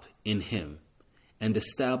built up in him and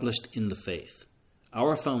established in the faith.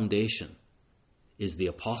 Our foundation is the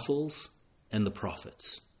apostles and the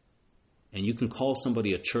prophets. And you can call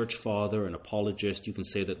somebody a church father, an apologist. You can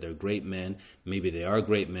say that they're great men. Maybe they are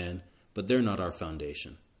great men, but they're not our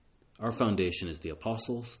foundation. Our foundation is the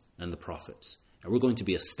apostles and the prophets. And we're going to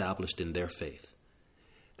be established in their faith.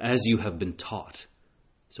 as you have been taught.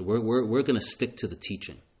 So we're going to stick to the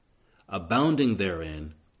teaching. Abounding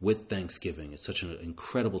therein with thanksgiving. It's such an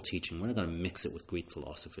incredible teaching. We're not going to mix it with Greek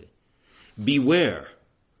philosophy. Beware,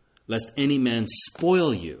 lest any man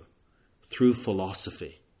spoil you through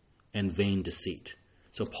philosophy and vain deceit.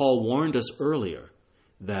 So Paul warned us earlier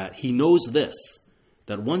that he knows this,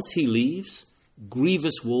 that once he leaves,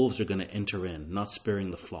 grievous wolves are going to enter in, not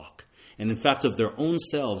sparing the flock. And in fact, of their own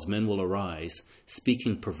selves, men will arise,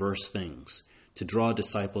 speaking perverse things, to draw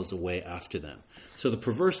disciples away after them. So the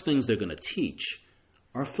perverse things they're going to teach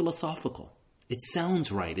are philosophical. It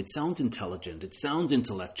sounds right. It sounds intelligent. It sounds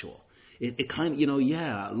intellectual. It kind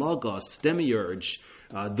of, logos, demiurge,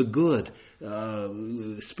 the good,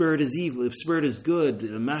 spirit is evil, spirit is good,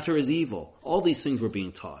 matter is evil. All these things were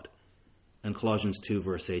being taught. And Colossians 2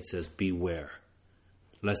 verse 8 says, beware,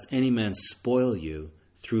 lest any man spoil you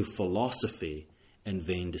through philosophy and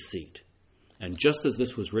vain deceit. And just as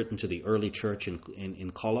this was written to the early church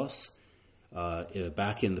in Colossus,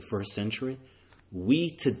 back in the first century,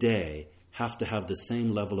 we today have to have the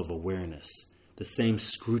same level of awareness, the same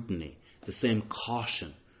scrutiny, the same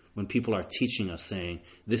caution when people are teaching us saying,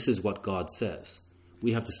 this is what God says.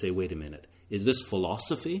 We have to say, wait a minute, is this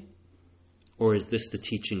philosophy or is this the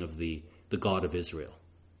teaching of the God of Israel?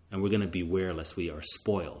 And we're going to beware lest we are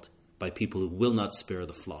spoiled by people who will not spare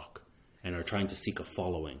the flock and are trying to seek a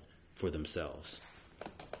following for themselves.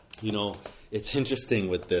 It's interesting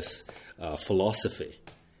with this philosophy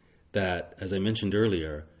that, as I mentioned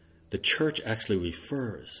earlier, the church actually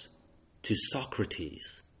refers to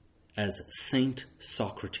Socrates as Saint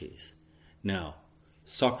Socrates. Now,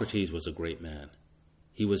 Socrates was a great man.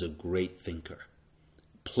 He was a great thinker.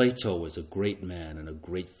 Plato was a great man and a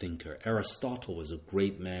great thinker. Aristotle was a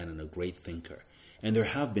great man and a great thinker. And there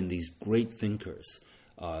have been these great thinkers,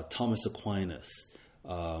 Thomas Aquinas,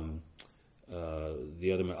 the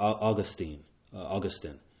other man, Augustine,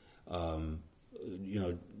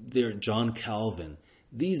 John Calvin.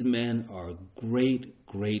 These men are great,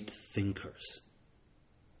 great thinkers.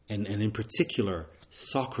 And in particular,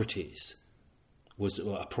 Socrates was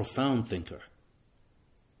a profound thinker,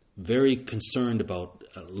 very concerned about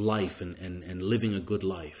life and living a good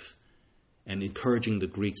life and encouraging the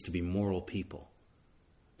Greeks to be moral people.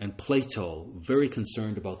 And Plato, very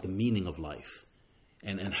concerned about the meaning of life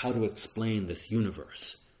and how to explain this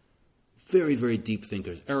universe. Very, very deep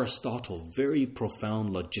thinkers. Aristotle, very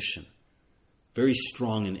profound logician, very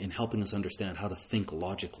strong in helping us understand how to think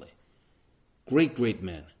logically. Great, great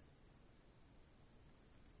men.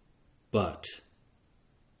 But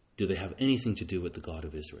do they have anything to do with the God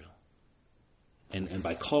of Israel? And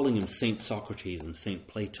by calling him Saint Socrates and Saint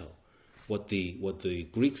Plato, what the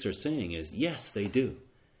Greeks are saying is, yes, they do.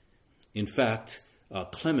 In fact,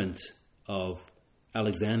 Clement of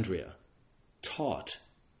Alexandria taught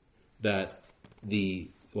that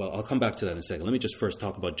I'll come back to that in a second. Let me just first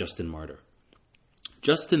talk about Justin Martyr.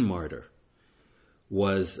 Justin Martyr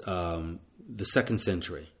was the 2nd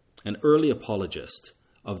century, an early apologist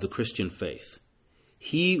of the Christian faith.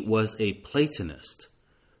 He was a Platonist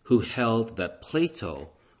who held that Plato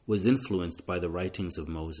was influenced by the writings of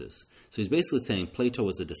Moses. So he's basically saying Plato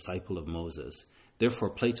was a disciple of Moses, therefore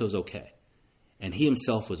Plato's okay. And he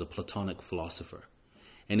himself was a Platonic philosopher.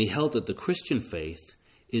 And he held that the Christian faith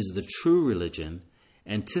is the true religion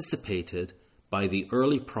anticipated by the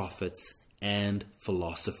early prophets and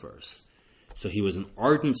philosophers. So he was an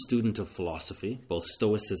ardent student of philosophy, both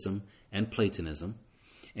Stoicism and Platonism,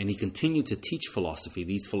 and he continued to teach philosophy,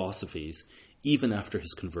 these philosophies, even after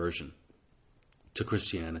his conversion to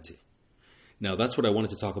Christianity. Now, that's what I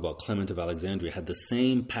wanted to talk about. Clement of Alexandria had the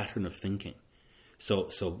same pattern of thinking.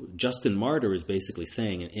 So Justin Martyr is basically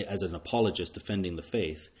saying, as an apologist defending the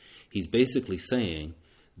faith, he's basically saying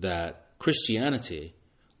that Christianity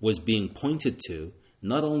was being pointed to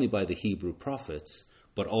not only by the Hebrew prophets,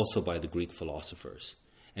 but also by the Greek philosophers.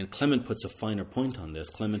 And Clement puts a finer point on this.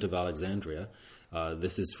 Clement of Alexandria,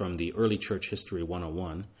 this is from the Early Church History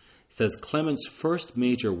 101, says Clement's first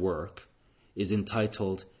major work is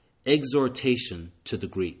entitled Exhortation to the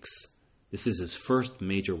Greeks. This is his first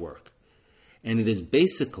major work. And it is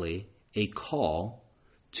basically a call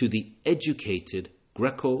to the educated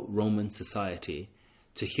Greco-Roman society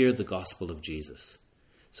to hear the gospel of Jesus.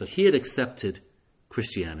 So he had accepted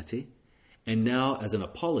Christianity, and now as an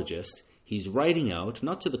apologist, he's writing out,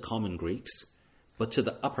 not to the common Greeks, but to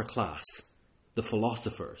the upper class, the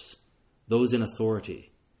philosophers, those in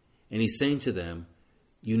authority. And he's saying to them,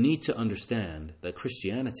 you need to understand that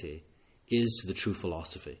Christianity is the true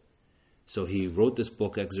philosophy. So he wrote this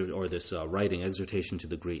book, writing, Exhortation to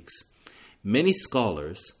the Greeks. Many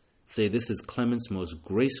scholars say this is Clement's most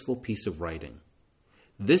graceful piece of writing.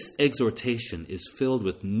 This exhortation is filled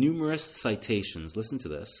with numerous citations. Listen to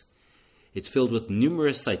this. It's filled with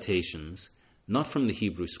numerous citations, not from the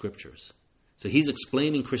Hebrew Scriptures. So he's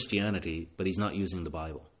explaining Christianity, but he's not using the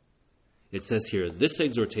Bible. It says here, this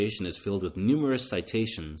exhortation is filled with numerous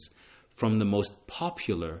citations from the most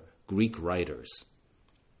popular Greek writers,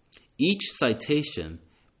 each citation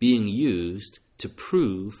being used to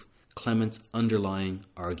prove Clement's underlying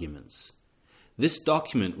arguments. This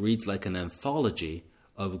document reads like an anthology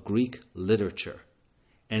of Greek literature,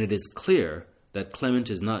 and it is clear that Clement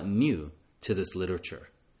is not new to this literature.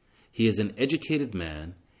 He is an educated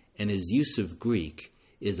man, and his use of Greek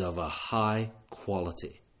is of a high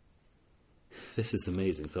quality. This is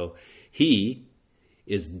amazing. So he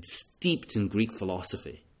is steeped in Greek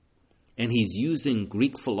philosophy, and he's using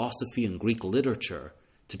Greek philosophy and Greek literature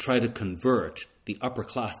to try to convert the upper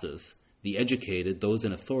classes, the educated, those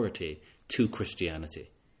in authority, to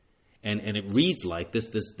Christianity. And it reads like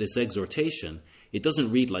this exhortation. It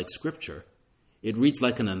doesn't read like Scripture. It reads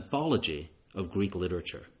like an anthology of Greek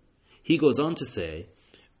literature. He goes on to say,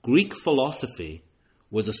 Greek philosophy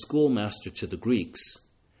was a schoolmaster to the Greeks,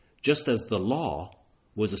 just as the law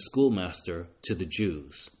was a schoolmaster to the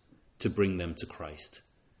Jews to bring them to Christ.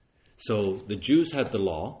 So the Jews had the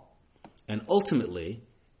law, and ultimately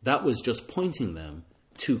that was just pointing them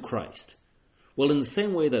to Christ. Well, in the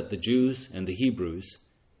same way that the Jews and the Hebrews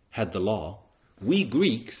had the law, we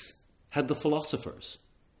Greeks had the philosophers.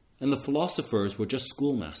 And the philosophers were just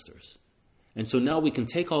schoolmasters. And so now we can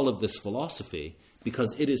take all of this philosophy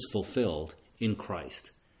because it is fulfilled in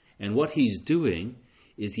Christ. And what he's doing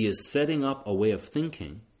is he is setting up a way of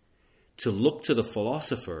thinking to look to the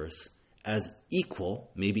philosophers as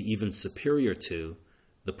equal, maybe even superior to,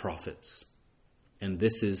 the prophets. And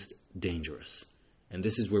this is dangerous. And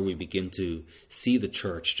this is where we begin to see the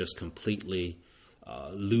church just completely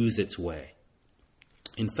lose its way.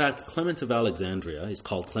 In fact, Clement of Alexandria is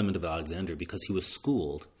called Clement of Alexandria because he was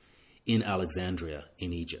schooled in Alexandria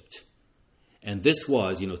in Egypt. And this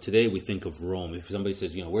was, today we think of Rome. If somebody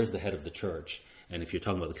says, where's the head of the church? And if you're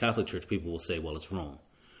talking about the Catholic Church, people will say, well, it's Rome.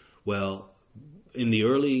 Well, in the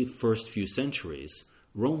early first few centuries,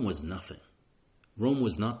 Rome was nothing. Rome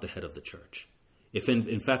was not the head of the church. If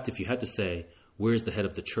in fact, if you had to say, where's the head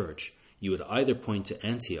of the church, you would either point to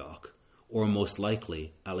Antioch or most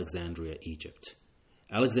likely Alexandria, Egypt.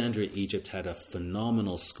 Alexandria, Egypt had a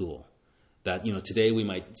phenomenal school that, today we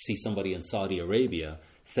might see somebody in Saudi Arabia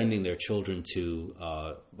sending their children to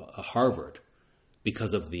Harvard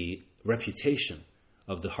because of the reputation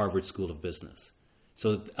of the Harvard School of Business.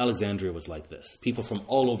 So Alexandria was like this. People from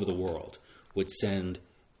all over the world would send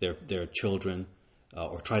their children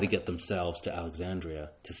or try to get themselves to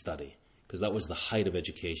Alexandria to study, because that was the height of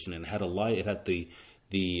education, and it had the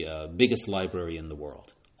biggest library in the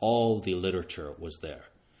world. All the literature was there.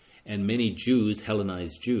 And many Jews,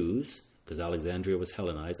 Hellenized Jews, because Alexandria was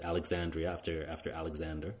Hellenized, Alexandria after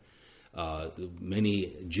Alexander,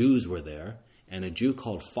 many Jews were there, and a Jew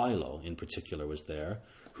called Philo in particular was there,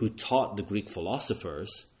 who taught the Greek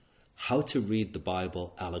philosophers how to read the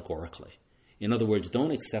Bible allegorically. In other words,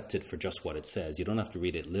 don't accept it for just what it says. You don't have to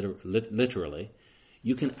read it literally.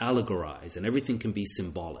 You can allegorize, and everything can be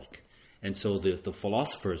symbolic. And so the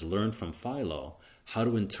philosophers learned from Philo how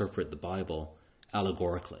to interpret the Bible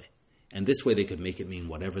allegorically. And this way they could make it mean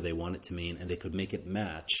whatever they want it to mean, and they could make it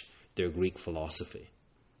match their Greek philosophy.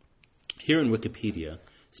 Here in Wikipedia,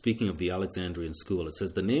 speaking of the Alexandrian school, it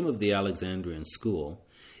says the name of the Alexandrian school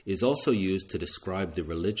is also used to describe the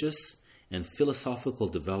religious and philosophical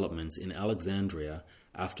developments in Alexandria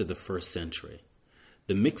after the first century.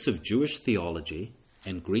 The mix of Jewish theology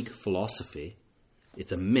and Greek philosophy,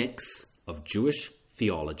 it's a mix of Jewish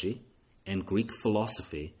theology and Greek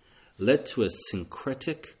philosophy, led to a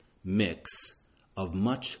syncretic mix of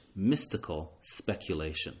much mystical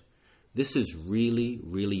speculation. This is really,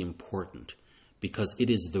 really important because it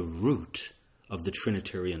is the root of the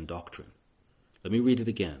Trinitarian doctrine. Let me read it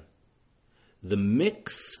again. The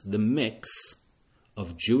mix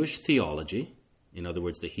of Jewish theology, in other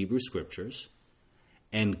words, the Hebrew Scriptures,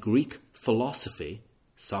 and Greek philosophy,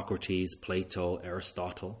 Socrates, Plato,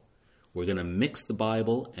 Aristotle, we're going to mix the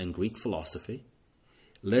Bible and Greek philosophy,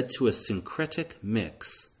 led to a syncretic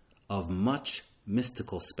mix of much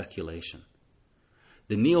mystical speculation.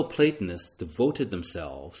 The Neoplatonists devoted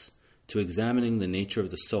themselves to examining the nature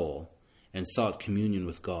of the soul and sought communion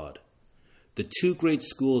with God. The two great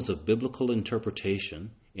schools of biblical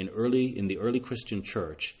interpretation in the early Christian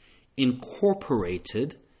church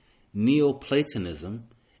incorporated Neoplatonism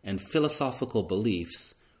and philosophical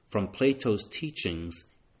beliefs from Plato's teachings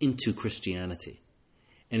into Christianity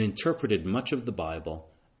and interpreted much of the Bible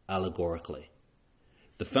allegorically.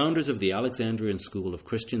 The founders of the Alexandrian school of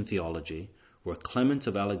Christian theology were Clement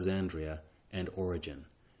of Alexandria and Origen.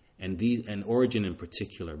 And Origen in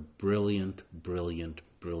particular, brilliant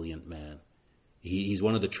man. He's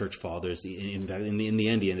one of the church fathers. In the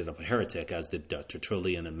end, he ended up a heretic, as did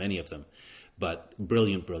Tertullian and many of them. But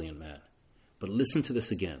brilliant man. But listen to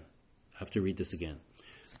this again. I have to read this again.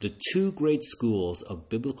 The two great schools of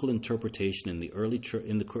biblical interpretation in the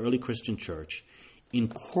early Christian church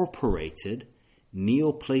incorporated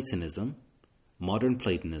Neoplatonism, modern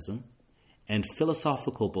Platonism, and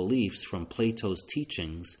philosophical beliefs from Plato's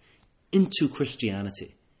teachings into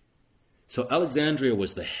Christianity. So Alexandria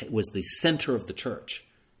was the center of the church.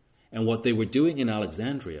 And what they were doing in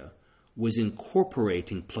Alexandria was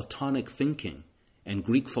incorporating Platonic thinking and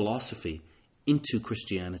Greek philosophy into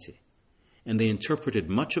Christianity. And they interpreted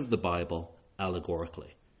much of the Bible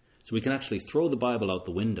allegorically. So we can actually throw the Bible out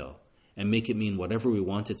the window and make it mean whatever we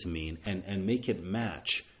want it to mean and make it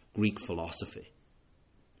match Greek philosophy.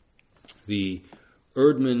 The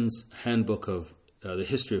Erdman's Handbook of the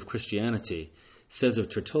History of Christianity says of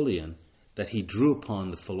Tertullian that he drew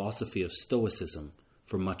upon the philosophy of Stoicism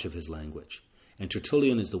for much of his language. And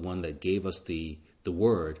Tertullian is the one that gave us the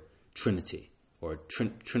word Trinity, or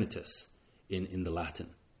Trinitas in the Latin.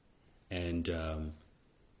 And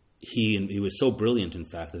he was so brilliant, in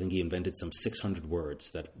fact, I think he invented some 600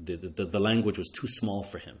 words, that the language was too small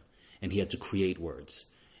for him, and he had to create words.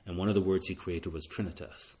 And one of the words he created was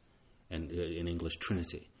Trinitas, and in English,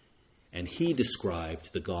 Trinity. And he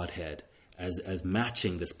described the Godhead as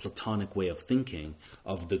matching this Platonic way of thinking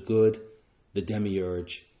of the good, the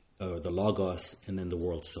demiurge, the logos, and then the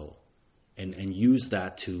world soul. And used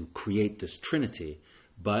that to create this Trinity,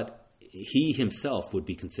 but he himself would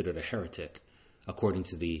be considered a heretic according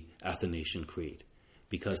to the Athanasian Creed,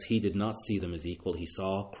 because he did not see them as equal. He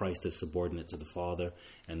saw Christ as subordinate to the Father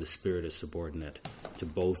and the Spirit as subordinate to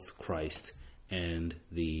both Christ and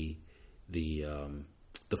the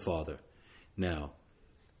Father. Now,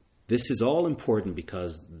 this is all important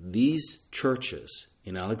because these churches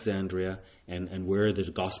in Alexandria and where the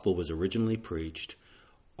gospel was originally preached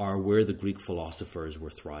are where the Greek philosophers were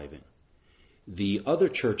thriving. The other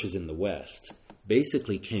churches in the West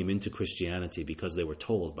basically came into Christianity because they were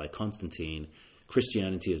told by Constantine,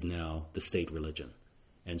 Christianity is now the state religion.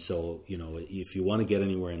 And so, if you want to get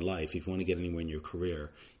anywhere in life, if you want to get anywhere in your career,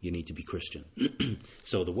 you need to be Christian.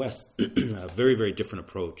 So the West, a very, very different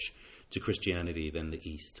approach to Christianity than the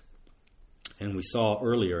East. And we saw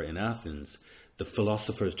earlier in Athens, the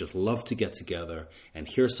philosophers just loved to get together and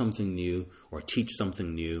hear something new or teach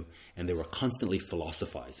something new, and they were constantly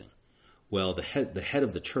philosophizing. Well, the head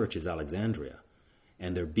of the church is Alexandria,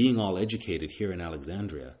 and they're being all educated here in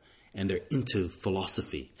Alexandria, and they're into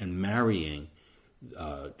philosophy and marrying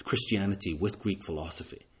Christianity with Greek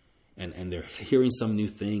philosophy. And they're hearing some new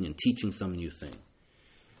thing and teaching some new thing.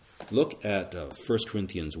 Look at 1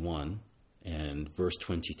 Corinthians 1 and verse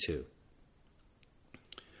 22.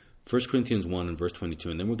 1 Corinthians 1 and verse 22,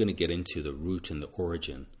 and then we're going to get into the root and the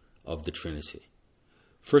origin of the Trinity.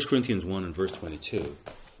 1 Corinthians 1 and verse 22,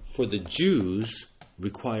 for the Jews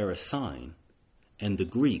require a sign, and the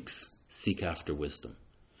Greeks seek after wisdom.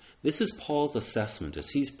 This is Paul's assessment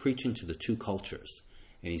as he's preaching to the two cultures.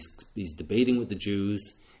 And he's debating with the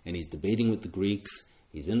Jews, and he's debating with the Greeks.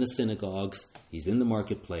 He's in the synagogues. He's in the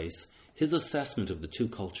marketplace. His assessment of the two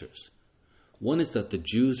cultures. One is that the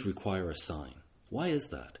Jews require a sign. Why is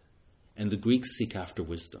that? And the Greeks seek after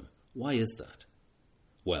wisdom. Why is that?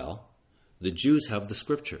 Well, the Jews have the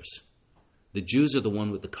scriptures. The Jews are the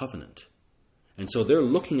one with the covenant. And so they're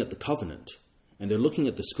looking at the covenant, and they're looking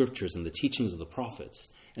at the scriptures and the teachings of the prophets,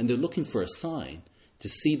 and they're looking for a sign to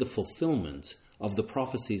see the fulfillment of the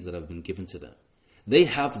prophecies that have been given to them. They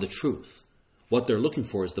have the truth. What they're looking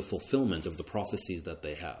for is the fulfillment of the prophecies that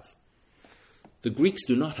they have. The Greeks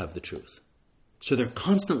do not have the truth. So they're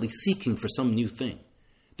constantly seeking for some new thing.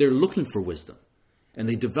 They're looking for wisdom. And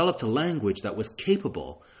they developed a language that was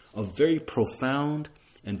capable of very profound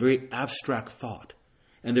and very abstract thought.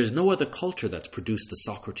 And there's no other culture that's produced a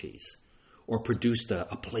Socrates or produced a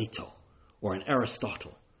Plato or an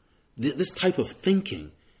Aristotle. This type of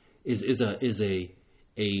thinking is a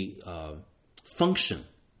function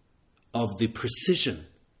of the precision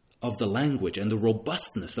of the language and the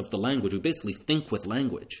robustness of the language. We basically think with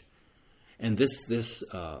language. And this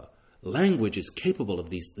language is capable of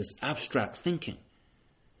this abstract thinking.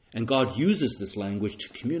 And God uses this language to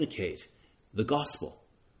communicate the gospel.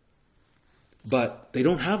 But they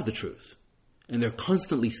don't have the truth. And they're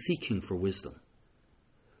constantly seeking for wisdom.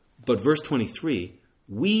 But verse 23,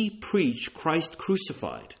 we preach Christ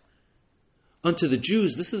crucified. Unto the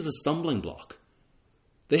Jews, this is a stumbling block.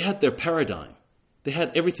 They had their paradigm. They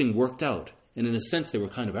had everything worked out, and in a sense they were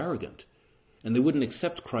kind of arrogant, and they wouldn't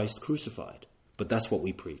accept Christ crucified. But that's what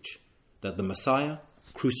we preach, that the Messiah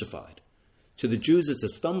crucified. To the Jews it's a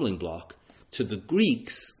stumbling block. To the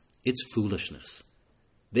Greeks, it's foolishness.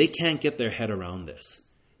 They can't get their head around this,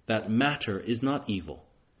 that matter is not evil,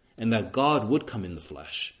 and that God would come in the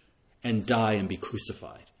flesh and die and be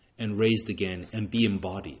crucified and raised again and be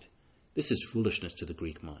embodied. This is foolishness to the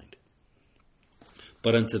Greek mind.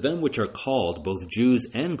 But unto them which are called, both Jews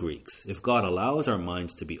and Greeks, if God allows our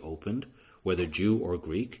minds to be opened, whether Jew or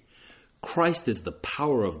Greek, Christ is the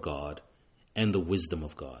power of God and the wisdom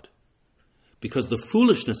of God. Because the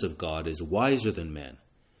foolishness of God is wiser than men,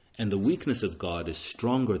 and the weakness of God is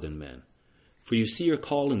stronger than men. For you see your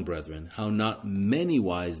calling, brethren, how not many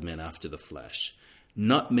wise men after the flesh,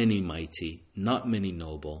 not many mighty, not many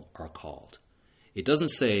noble are called. It doesn't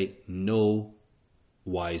say no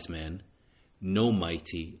wise men, no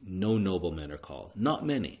mighty, no noble men are called. Not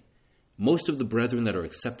many. Most of the brethren that are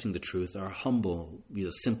accepting the truth are humble,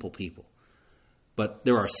 simple people. But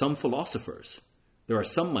there are some philosophers, there are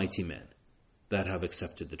some mighty men that have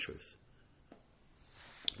accepted the truth,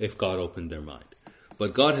 if God opened their mind.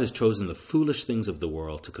 But God has chosen the foolish things of the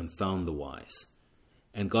world to confound the wise.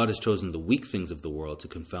 And God has chosen the weak things of the world to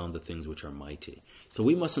confound the things which are mighty. So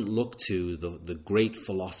we mustn't look to the great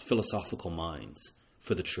philosophical minds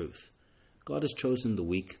for the truth. God has chosen the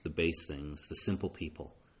weak, the base things, the simple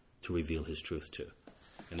people to reveal his truth to.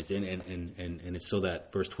 And it's so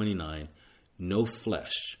that, verse 29, no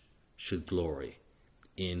flesh should glory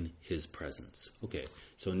in his presence. Okay,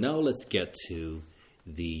 so now let's get to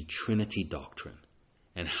the Trinity doctrine.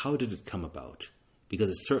 And how did it come about? Because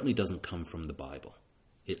it certainly doesn't come from the Bible.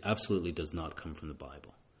 It absolutely does not come from the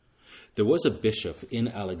Bible. There was a bishop in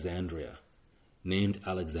Alexandria named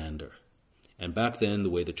Alexander. And back then, the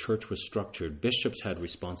way the church was structured, bishops had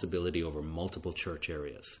responsibility over multiple church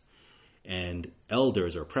areas. And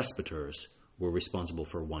elders or presbyters were responsible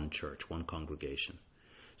for one church, one congregation.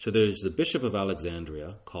 So there's the bishop of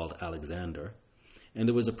Alexandria called Alexander, and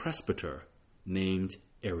there was a presbyter named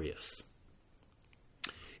Arius.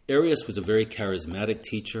 Arius was a very charismatic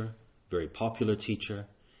teacher, very popular teacher,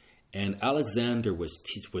 and Alexander was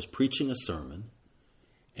preaching a sermon,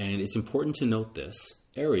 and it's important to note this.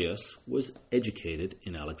 Arius was educated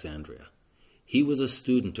in Alexandria. He was a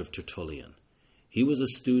student of Tertullian. He was a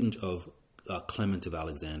student of Clement of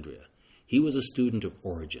Alexandria. He was a student of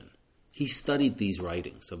Origen. He studied these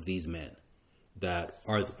writings of these men that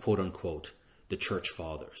are, quote-unquote, the church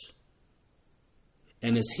fathers.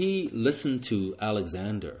 And as he listened to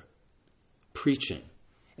Alexander preaching,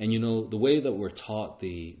 and the way that we're taught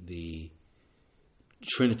the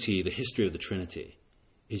Trinity, the history of the Trinity,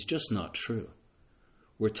 is just not true.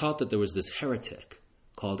 We're taught that there was this heretic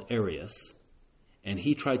called Arius, and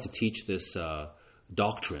he tried to teach this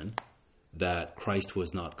doctrine that Christ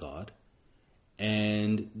was not God.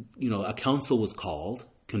 And, a council was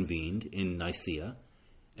convened in Nicaea,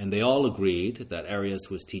 and they all agreed that Arius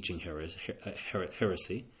was teaching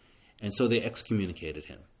heresy, and so they excommunicated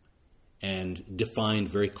him and defined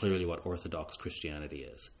very clearly what Orthodox Christianity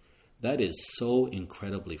is. That is so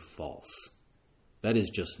incredibly false. That is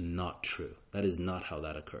just not true. That is not how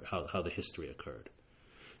that occurred, how the history occurred.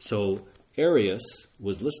 So Arius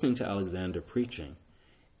was listening to Alexander preaching,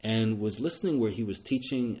 and was listening where he was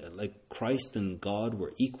teaching like Christ and God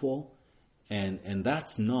were equal, and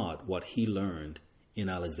that's not what he learned in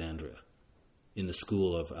Alexandria, in the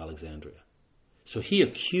school of Alexandria. So he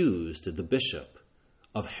accused the bishop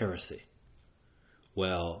of heresy.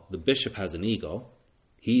 Well, the bishop has an ego.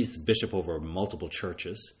 He's bishop over multiple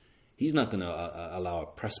churches. He's not going to allow a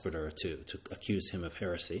presbyter to accuse him of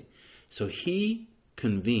heresy. So he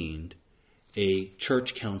convened a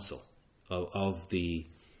church council of the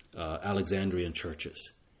Alexandrian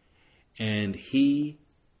churches. And he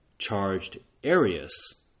charged Arius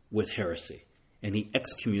with heresy. And he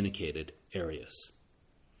excommunicated Arius.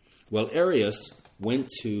 Well, Arius went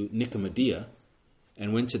to Nicomedia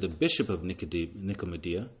and went to the bishop of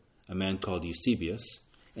Nicomedia, a man called Eusebius,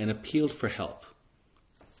 and appealed for help.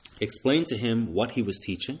 Explained to him what he was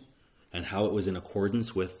teaching and how it was in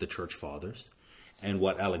accordance with the church fathers, and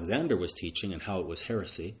what Alexander was teaching and how it was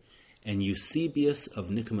heresy. And Eusebius of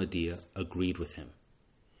Nicomedia agreed with him.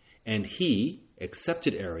 And he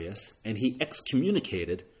accepted Arius, and he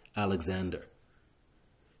excommunicated Alexander.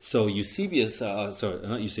 So Arius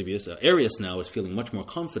now is feeling much more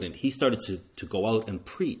confident. He started to go out and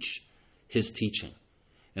preach his teaching.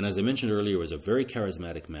 And as I mentioned earlier, he was a very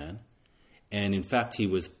charismatic man. And in fact, he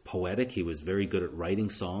was poetic. He was very good at writing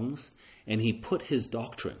songs. And he put his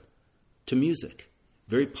doctrine to music,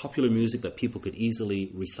 very popular music that people could easily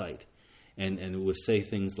recite. And it would say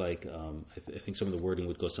things like, I think some of the wording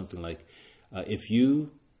would go something like, if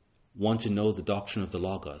you want to know the doctrine of the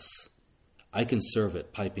Logos, I can serve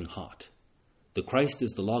it piping hot. The Christ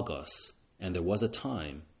is the Logos, and there was a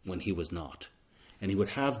time when he was not. And he would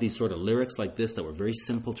have these sort of lyrics like this that were very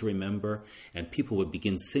simple to remember, and people would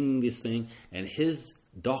begin singing this thing, and his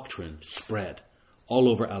doctrine spread all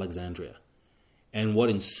over Alexandria. And what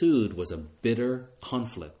ensued was a bitter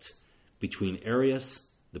conflict between Arius,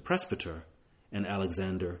 the presbyter, and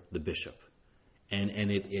Alexander, the bishop. And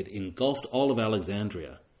it engulfed all of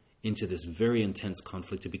Alexandria into this very intense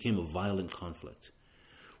conflict. It became a violent conflict.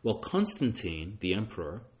 Well, Constantine, the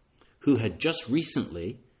emperor, who had just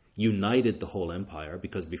recently united the whole empire,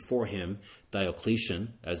 because before him,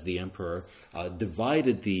 Diocletian, as the emperor,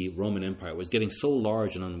 divided the Roman Empire. It was getting so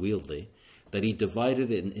large and unwieldy that he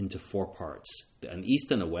divided it into 4 parts, an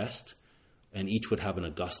east and a west, and each would have an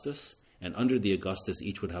Augustus, and under the Augustus,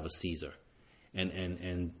 each would have a Caesar.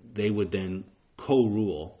 And they would then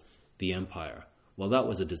co-rule the empire. Well, that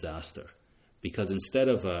was a disaster, because instead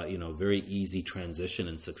of a very easy transition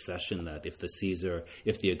and succession that if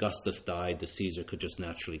the Augustus died, the Caesar could just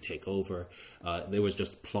naturally take over, there was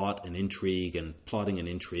just plotting and intrigue and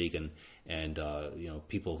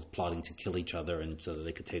people plotting to kill each other and so that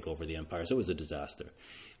they could take over the empire. So it was a disaster.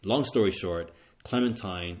 Long story short,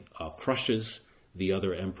 Clementine crushes the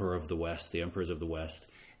other emperor of the West, the emperors of the West,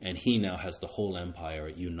 and he now has the whole empire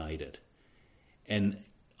united. And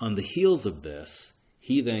on the heels of this,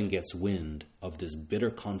 he then gets wind of this bitter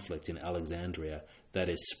conflict in Alexandria that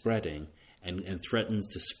is spreading and threatens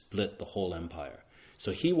to split the whole empire.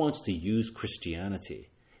 So he wants to use Christianity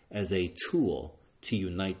as a tool to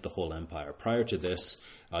unite the whole empire. Prior to this,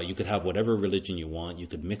 you could have whatever religion you want. You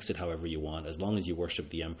could mix it however you want. As long as you worship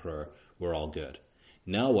the emperor, we're all good.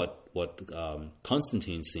 Now what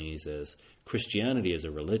Constantine sees is Christianity as a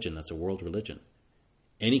religion that's a world religion.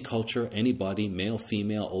 Any culture, anybody, male,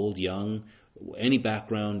 female, old, young, any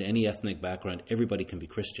background, any ethnic background, everybody can be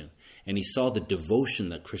Christian. And he saw the devotion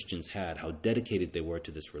that Christians had, how dedicated they were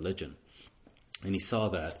to this religion. And he saw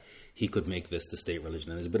that he could make this the state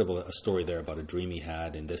religion. And there's a bit of a story there about a dream he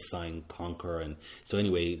had, and this sign conquer. And so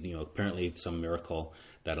anyway, apparently some miracle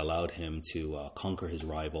that allowed him to conquer his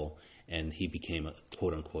rival, and he became a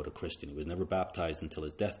quote-unquote a Christian. He was never baptized until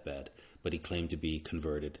his deathbed, but he claimed to be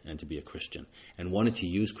converted and to be a Christian and wanted to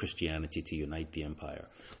use Christianity to unite the empire.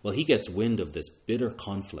 Well, he gets wind of this bitter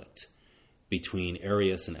conflict between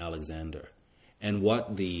Arius and Alexander. And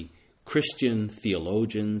what the Christian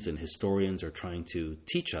theologians and historians are trying to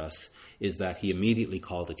teach us is that he immediately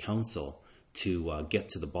called a council to get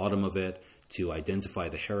to the bottom of it, to identify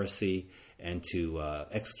the heresy, and to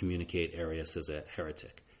excommunicate Arius as a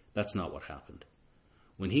heretic. That's not what happened.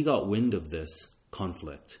 When he got wind of this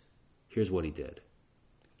conflict, here's what he did.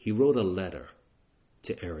 He wrote a letter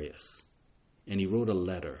to Arius, and he wrote a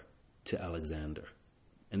letter to Alexander.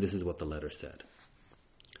 And this is what the letter said.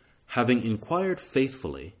 Having inquired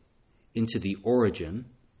faithfully into the origin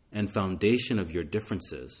and foundation of your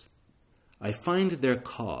differences, I find their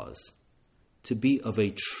cause to be of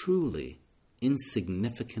a truly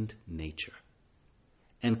insignificant nature,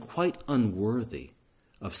 and quite unworthy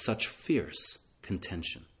of such fierce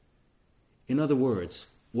contention. In other words,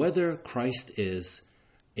 whether Christ is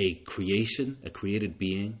a creation, a created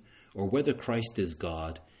being, or whether Christ is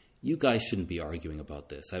God, you guys shouldn't be arguing about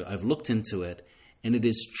this. I've looked into it, and it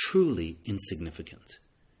is truly insignificant.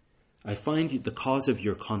 I find the cause of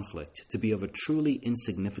your conflict to be of a truly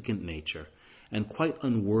insignificant nature and quite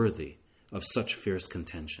unworthy of such fierce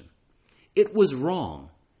contention. It was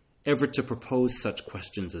wrong ever to propose such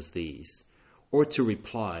questions as these, or to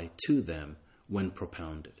reply to them when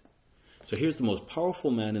propounded. So here's the most powerful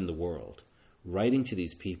man in the world writing to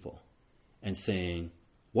these people and saying,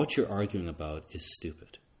 what you're arguing about is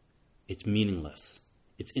stupid. It's meaningless.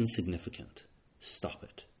 It's insignificant. Stop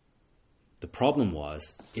it. The problem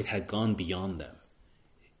was it had gone beyond them.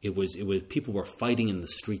 It was people were fighting in the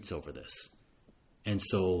streets over this. And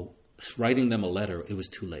so writing them a letter, it was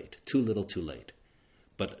too late. Too little, too late.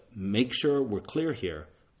 But make sure we're clear here.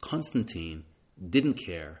 Constantine didn't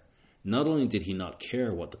care. Not only did he not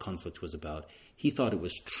care what the conflict was about, he thought it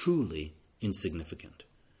was truly insignificant.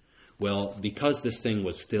 Well, because this thing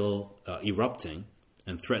was still erupting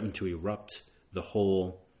and threatened to erupt the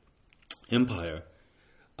whole empire,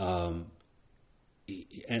 in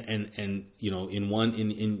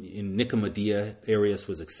Nicomedia, Arius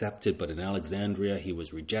was accepted, but in Alexandria he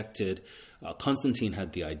was rejected. Constantine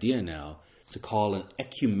had the idea now to call an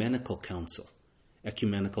ecumenical council.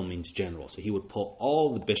 Ecumenical means general. So he would pull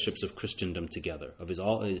all the bishops of Christendom together, of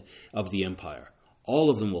the empire. All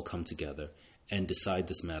of them will come together, and decide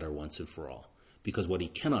this matter once and for all. Because what he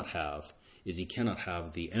cannot have is he cannot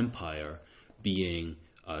have the empire being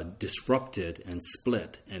disrupted and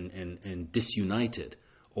split and disunited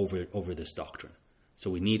over this doctrine. So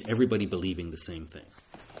we need everybody believing the same thing.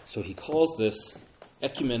 So he calls this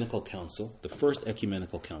ecumenical council, the first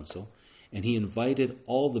ecumenical council, and he invited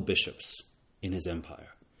all the bishops in his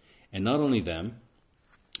empire. And not only them,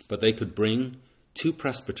 but they could bring 2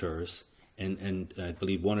 presbyters and I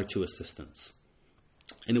believe 1 or 2 assistants.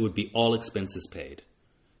 And it would be all expenses paid.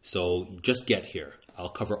 So just get here. I'll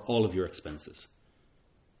cover all of your expenses.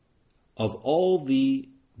 Of all the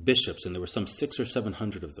bishops, and there were some 600 or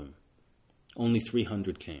 700 of them, only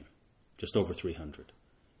 300 came, just over 300.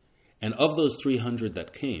 And of those 300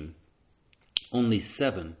 that came, only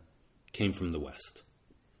 7 came from the West.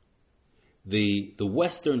 The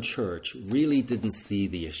Western Church really didn't see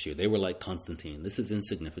the issue. They were like Constantine. This is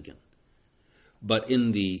insignificant. But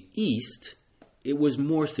in the East, it was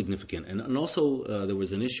more significant. And also there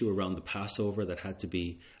was an issue around the Passover that had to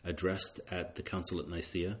be addressed at the Council at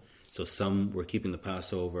Nicaea. So some were keeping the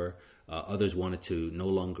Passover. Others wanted to no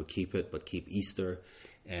longer keep it, but keep Easter.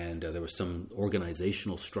 And there were some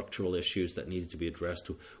organizational, structural issues that needed to be addressed.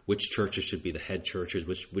 Which churches should be the head churches,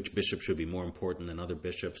 which bishops should be more important than other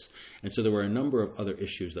bishops. And so there were a number of other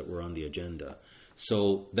issues that were on the agenda.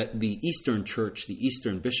 So that the Eastern Church, the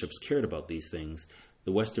Eastern bishops cared about these things.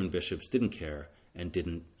 The Western bishops didn't care and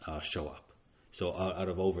didn't show up. So out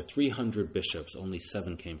of over 300 bishops, only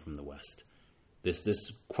 7 came from the West.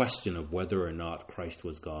 This question of whether or not Christ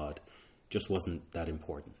was God just wasn't that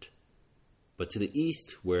important. But to the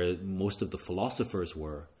East, where most of the philosophers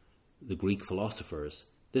were, the Greek philosophers,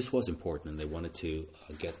 this was important, and they wanted to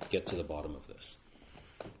get to the bottom of this.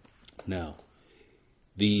 Now,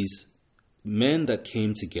 these men that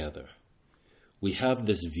came together, we have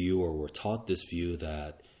this view, or we're taught this view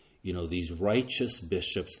that, these righteous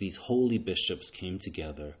bishops, these holy bishops came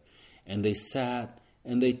together, and they sat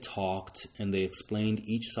and they talked and they explained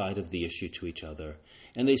each side of the issue to each other,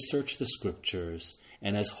 and they searched the scriptures,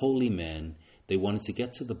 and as holy men, they wanted to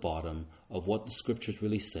get to the bottom of what the scriptures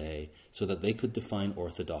really say so that they could define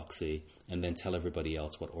orthodoxy and then tell everybody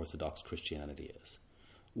else what Orthodox Christianity is.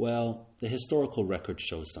 Well, the historical record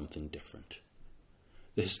shows something different.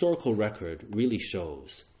 The historical record really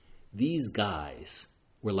shows these guys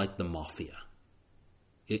were like the mafia.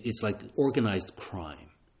 It's like organized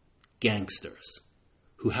crime, gangsters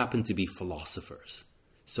who happen to be philosophers.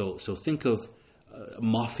 So think of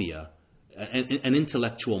mafia, an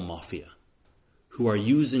intellectual mafia, who are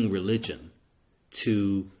using religion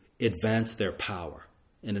to advance their power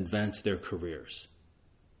and advance their careers.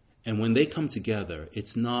 And when they come together,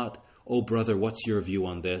 it's not, oh, brother, what's your view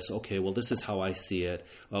on this? Okay, well, this is how I see it.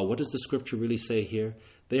 What does the scripture really say here?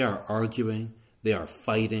 They are arguing. They are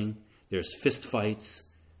fighting. There's fist fights.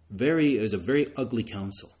 It's a very ugly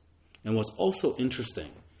council. And what's also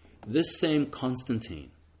interesting, this same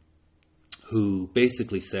Constantine, who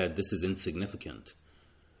basically said this is insignificant,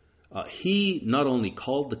 he not only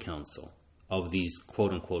called the council of these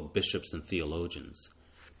quote-unquote bishops and theologians,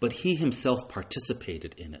 but he himself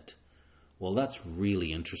participated in it. Well, that's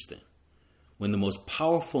really interesting. When the most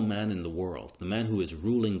powerful man in the world, the man who is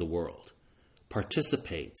ruling the world,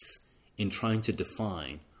 participates in trying to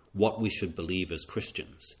define what we should believe as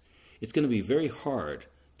Christians, it's going to be very hard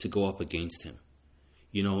to go up against him.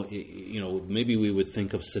 Maybe we would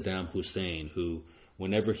think of Saddam Hussein, who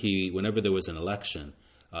whenever there was an election,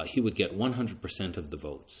 he would get 100% of the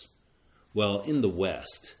votes. Well, in the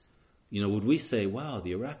West, would we say, wow,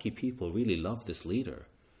 the Iraqi people really love this leader?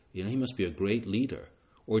 He must be a great leader.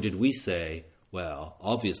 Or did we say, well,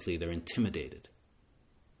 obviously they're intimidated.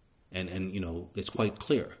 And it's quite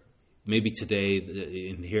clear. Maybe today,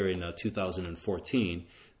 in 2014,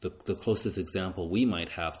 the closest example we might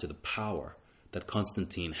have to the power that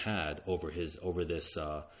Constantine had over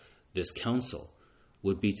this council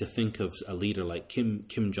would be to think of a leader like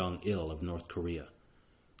Kim Jong-il of North Korea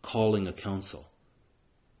calling a council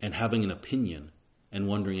and having an opinion and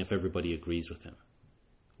wondering if everybody agrees with him.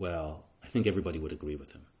 Well, I think everybody would agree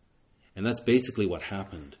with him. And that's basically what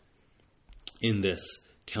happened in this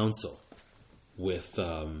council with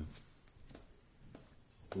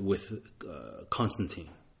Constantine.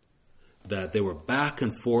 That they were back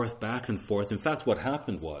and forth. In fact, what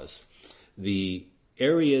happened was the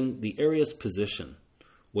Arius position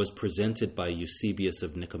was presented by Eusebius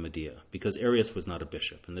of Nicomedia, because Arius was not a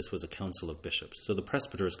bishop, and this was a council of bishops. So the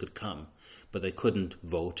presbyters could come, but they couldn't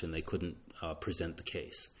vote and they couldn't present the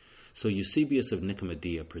case. So Eusebius of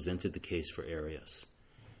Nicomedia presented the case for Arius.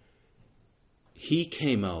 He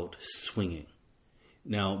came out swinging.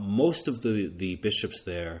 Now, most of the bishops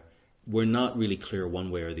there were not really clear one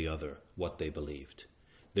way or the other what they believed.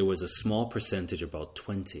 There was a small percentage, about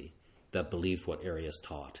 20, that believed what Arius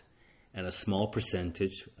taught, and a small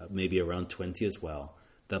percentage, maybe around 20 as well,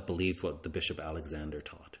 that believed what the Bishop Alexander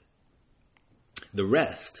taught. The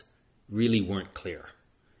rest really weren't clear,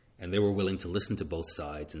 and they were willing to listen to both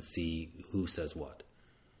sides and see who says what.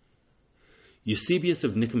 Eusebius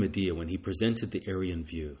of Nicomedia, when he presented the Arian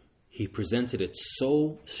view, he presented it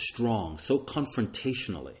so strong, so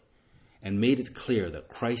confrontationally, and made it clear that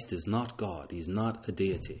Christ is not God, he's not a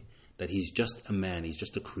deity, that he's just a man, he's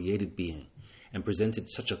just a created being, and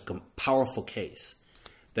presented such a powerful case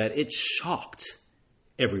that it shocked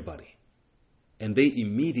everybody. And they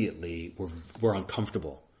immediately were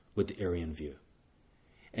uncomfortable with the Arian view.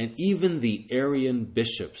 And even the Arian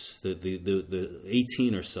bishops, the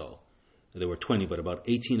 18 or so, there were 20, but about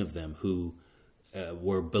 18 of them who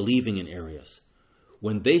were believing in Arius,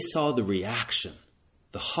 when they saw the reaction,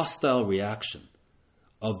 the hostile reaction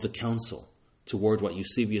of the council toward what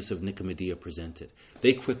Eusebius of Nicomedia presented,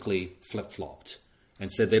 they quickly flip-flopped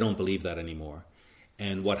and said they don't believe that anymore.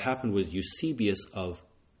 And what happened was Eusebius of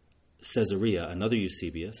Caesarea, another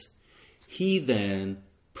Eusebius, he then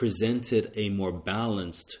presented a more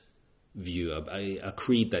balanced view, a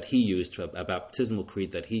creed that he used, a baptismal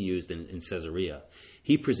creed that he used in Caesarea.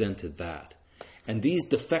 He presented that. And these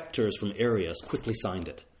defectors from Arius quickly signed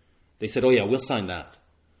it. They said, oh yeah, we'll sign that.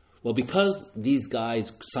 Well, because these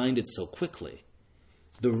guys signed it so quickly,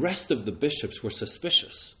 the rest of the bishops were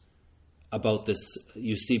suspicious about this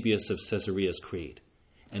Eusebius of Caesarea's creed.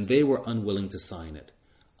 And they were unwilling to sign it,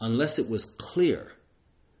 unless it was clear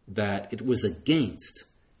that it was against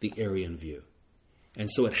the Arian view. And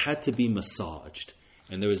so it had to be massaged.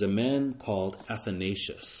 And there was a man called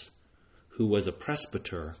Athanasius, who was a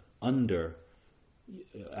presbyter under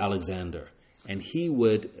Alexander. And he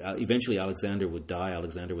would, eventually Alexander would die.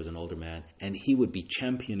 Alexander was an older man. And he would be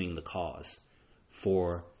championing the cause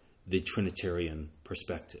for the Trinitarian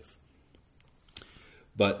perspective.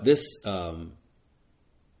 But this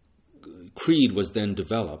creed was then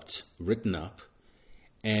developed, written up,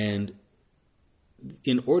 and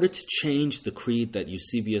in order to change the creed that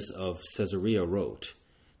Eusebius of Caesarea wrote,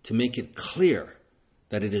 to make it clear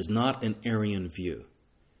that it is not an Arian view,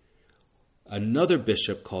 another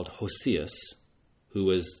bishop called Hosius, who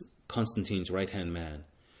was Constantine's right-hand man,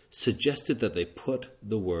 suggested that they put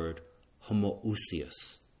the word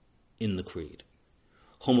homoousios in the creed.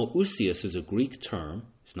 Homoousios is a Greek term,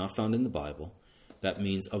 it's not found in the Bible, that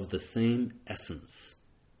means of the same essence.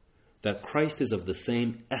 That Christ is of the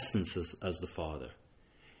same essence as the Father.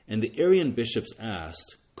 And the Arian bishops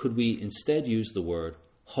asked, could we instead use the word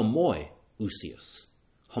homoousios,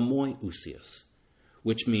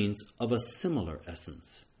 which means of a similar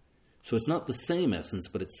essence. So it's not the same essence,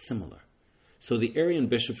 but it's similar. So the Arian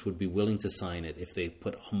bishops would be willing to sign it if they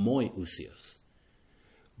put homoousios.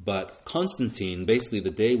 But Constantine, basically the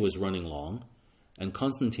day was running long, and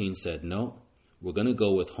Constantine said, no, we're going to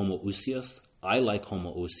go with homoousios. I like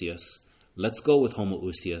homoousios. Let's go with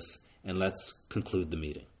homoousios, and let's conclude the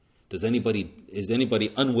meeting. Is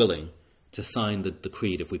anybody unwilling to sign the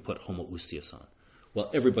creed if we put homoousios on? Well,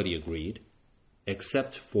 everybody agreed,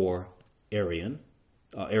 except for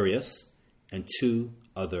Arius, and two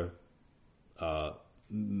other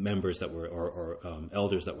members that were, or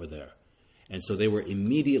elders that were there. And so they were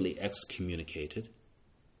immediately excommunicated,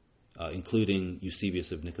 including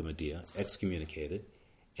Eusebius of Nicomedia, excommunicated,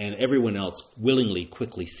 and everyone else willingly,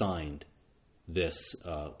 quickly signed this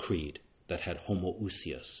creed that had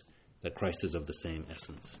homoousios, that Christ is of the same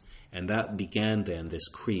essence. And that began then this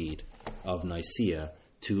creed of Nicaea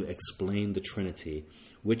to explain the Trinity,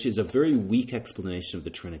 which is a very weak explanation of the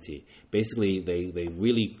Trinity. Basically, they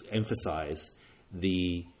really emphasize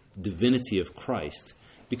the divinity of Christ,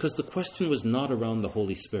 because the question was not around the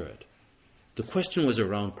Holy Spirit. The question was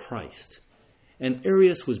around Christ. And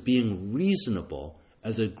Arius was being reasonable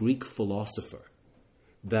as a Greek philosopher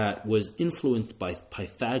that was influenced by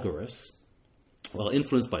Pythagoras,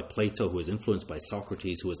 influenced by Plato, who was influenced by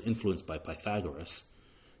Socrates, who was influenced by Pythagoras,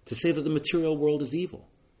 to say that the material world is evil.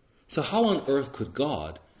 So how on earth could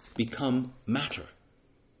God become matter,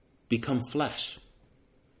 become flesh?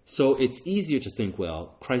 So it's easier to think,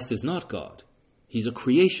 well, Christ is not God. He's a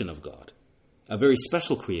creation of God, a very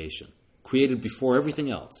special creation, created before everything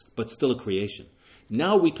else, but still a creation.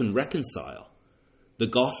 Now we can reconcile the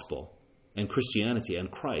gospel and Christianity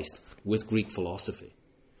and Christ with Greek philosophy.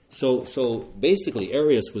 So basically,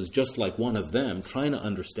 Arius was just like one of them trying to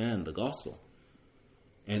understand the gospel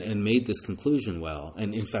and made this conclusion well.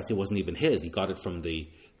 And in fact, it wasn't even his. He got it from the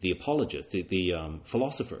apologists, the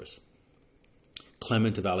philosophers.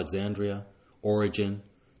 Clement of Alexandria, Origen,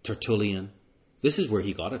 Tertullian. This is where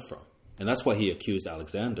he got it from. And that's why he accused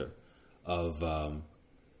Alexander of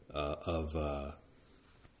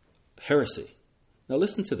heresy. Now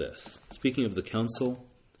listen to this. Speaking of the Council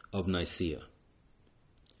of Nicaea,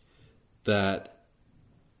 that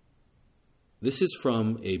this is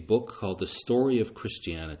from a book called The Story of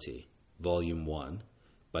Christianity, Volume 1,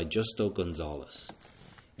 by Justo Gonzalez.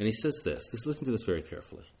 And he says this. Listen to this very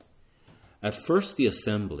carefully. At first, the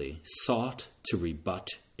assembly sought to rebut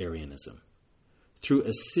Arianism through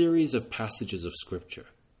a series of passages of Scripture,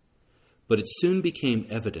 but it soon became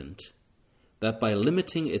evident that by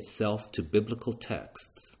limiting itself to biblical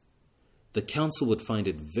texts, the council would find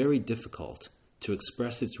it very difficult to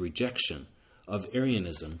express its rejection of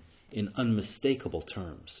Arianism in unmistakable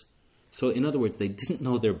terms. So, in other words, they didn't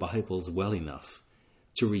know their Bibles well enough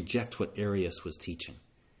to reject what Arius was teaching.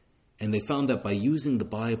 And they found that by using the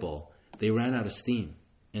Bible, they ran out of steam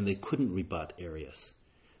and they couldn't rebut Arius.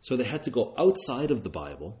 So they had to go outside of the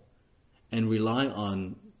Bible and rely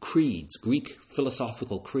on creeds, Greek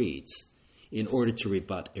philosophical creeds, in order to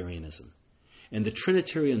rebut Arianism. And the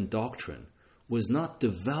Trinitarian doctrine was not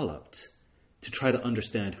developed to try to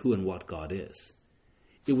understand who and what God is.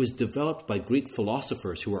 It was developed by Greek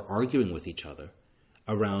philosophers who were arguing with each other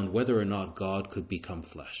around whether or not God could become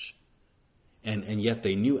flesh. And yet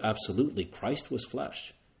they knew absolutely Christ was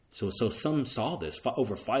flesh. So some saw this.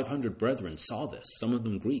 Over 500 brethren saw this. Some of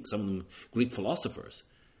them Greek, some of them Greek philosophers.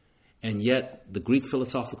 And yet the Greek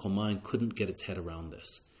philosophical mind couldn't get its head around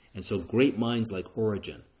this. And so great minds like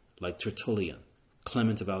Origen, like Tertullian,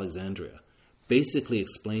 Clement of Alexandria, basically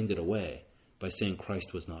explained it away by saying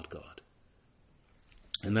Christ was not God.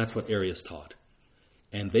 And that's what Arius taught.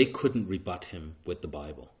 And they couldn't rebut him with the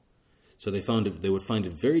Bible. So they would find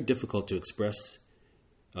it very difficult to express.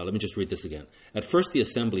 Let me just read this again. At first, the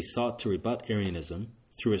assembly sought to rebut Arianism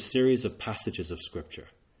through a series of passages of Scripture.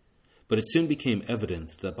 But it soon became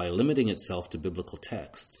evident that by limiting itself to biblical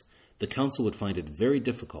texts, the council would find it very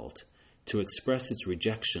difficult to express its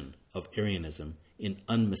rejection of Arianism in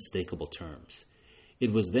unmistakable terms.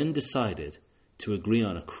 It was then decided to agree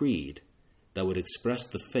on a creed that would express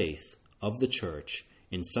the faith of the church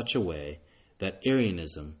in such a way that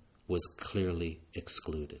Arianism was clearly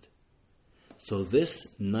excluded. So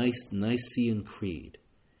this Nicene Creed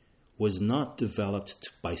was not developed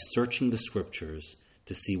by searching the Scriptures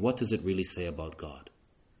to see what does it really say about God.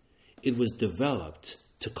 It was developed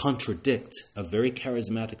to contradict a very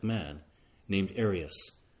charismatic man named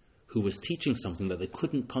Arius, who was teaching something that they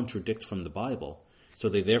couldn't contradict from the Bible. So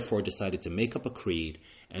they therefore decided to make up a creed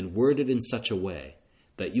and word it in such a way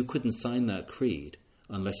that you couldn't sign that creed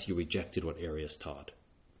unless you rejected what Arius taught.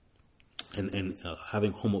 And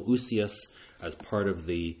having homoousios as part of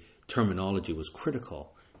the terminology was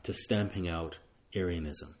critical to stamping out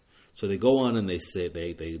Arianism. So they go on and they say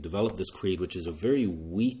they develop this creed, which is a very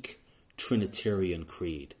weak Trinitarian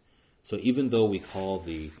creed. So even though we call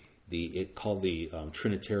the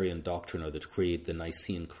Trinitarian doctrine or the creed the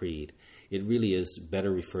Nicene Creed, it really is better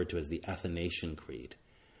referred to as the Athanasian Creed.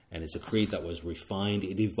 And it's a creed that was refined.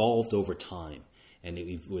 It evolved over time. And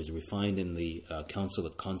it was refined in the Council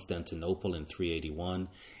of Constantinople in 381.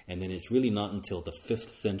 And then it's really not until the 5th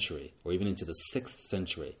century, or even into the 6th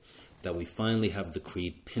century, that we finally have the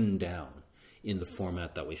creed pinned down in the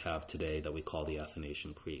format that we have today that we call the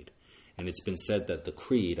Athanasian Creed. And it's been said that the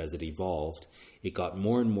creed, as it evolved, it got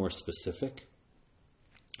more and more specific.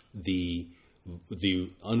 The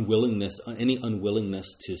unwillingness, any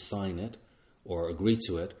unwillingness to sign it or agree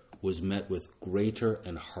to it was met with greater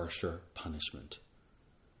and harsher punishment.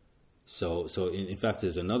 So in fact,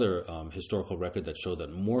 there's another historical record that showed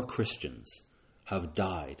that more Christians have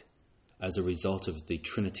died as a result of the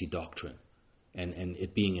Trinity doctrine and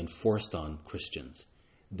it being enforced on Christians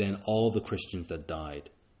than all the Christians that died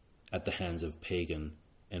at the hands of pagan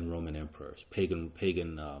and Roman emperors, pagan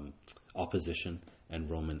opposition and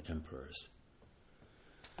Roman emperors.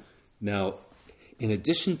 Now, in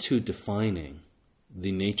addition to defining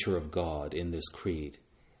the nature of God in this creed,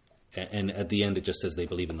 and at the end it just says they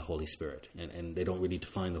believe in the Holy Spirit, and they don't really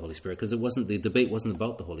define the Holy Spirit, because the debate wasn't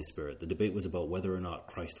about the Holy Spirit. The debate was about whether or not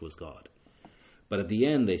Christ was God. But at the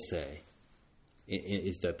end they say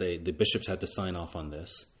is that the bishops had to sign off on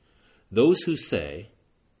this. Those who say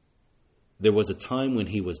there was a time when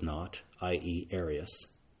he was not, i.e. Arius,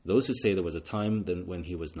 those who say there was a time then when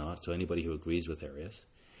he was not, so anybody who agrees with Arius,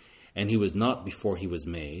 and he was not before he was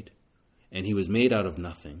made, and he was made out of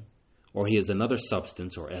nothing, or he is another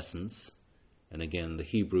substance or essence, and again, the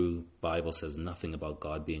Hebrew Bible says nothing about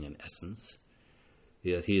God being an essence,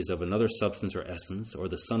 that he is of another substance or essence, or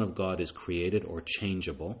the Son of God is created or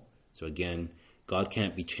changeable. So again, God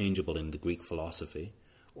can't be changeable in the Greek philosophy,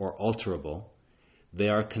 or alterable, they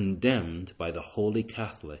are condemned by the Holy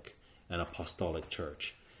Catholic and Apostolic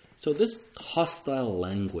Church. So this hostile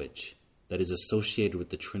language that is associated with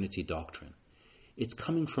the Trinity doctrine, it's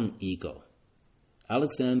coming from ego.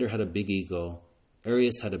 Alexander had a big ego.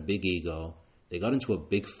 Arius had a big ego. They got into a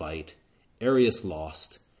big fight. Arius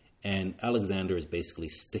lost, and Alexander is basically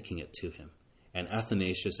sticking it to him. And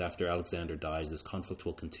Athanasius, after Alexander dies, this conflict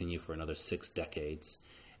will continue for another 6 decades.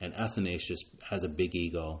 And Athanasius has a big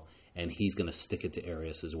ego, and he's going to stick it to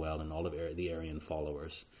Arius as well and all of the Arian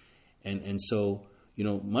followers. And so,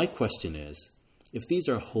 my question is, if these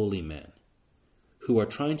are holy men who are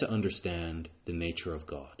trying to understand the nature of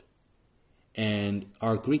God, and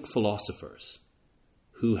are Greek philosophers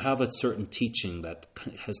who have a certain teaching that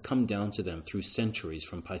has come down to them through centuries,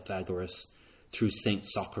 from Pythagoras through Saint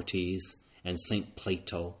Socrates and Saint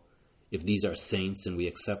Plato, if these are saints and we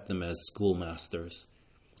accept them as schoolmasters.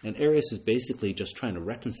 And Arius is basically just trying to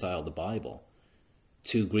reconcile the Bible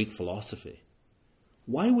to Greek philosophy.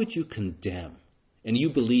 Why would you condemn, and you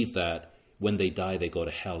believe that when they die they go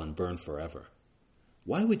to hell and burn forever?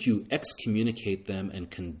 Why would you excommunicate them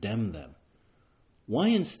and condemn them? Why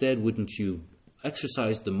instead wouldn't you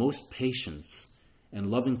exercise the most patience and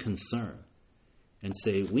loving concern and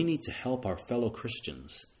say, we need to help our fellow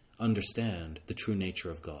Christians understand the true nature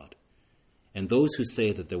of God? And those who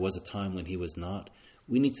say that there was a time when he was not,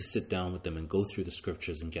 we need to sit down with them and go through the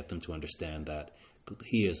scriptures and get them to understand that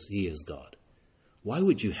he is God. Why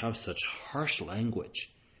would you have such harsh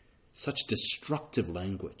language, such destructive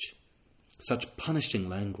language, such punishing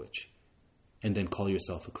language, and then call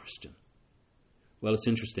yourself a Christian? Well, it's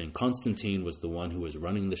interesting. Constantine was the one who was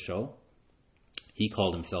running the show. He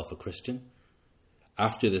called himself a Christian.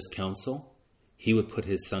 After this council, he would put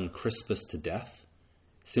his son Crispus to death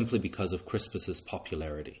simply because of Crispus's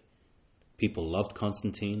popularity. People loved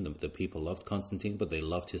Constantine, the people loved Constantine, but they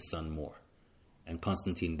loved his son more. And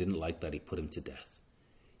Constantine didn't like that. He put him to death.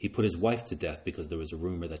 He put his wife to death because there was a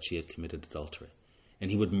rumor that she had committed adultery. And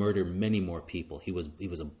he would murder many more people. He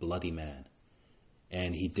was a bloody man.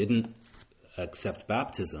 And he didn't accept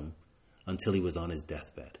baptism until he was on his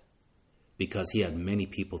deathbed, because he had many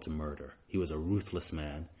people to murder. He was a ruthless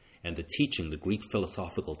man. And the teaching, the Greek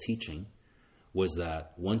philosophical teaching, was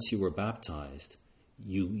that once you were baptized,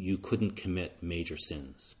 you couldn't commit major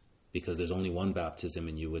sins, because there's only one baptism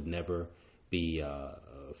and you would never be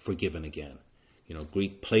forgiven again.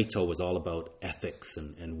 Greek Plato was all about ethics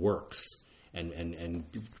and works and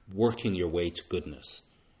working your way to goodness.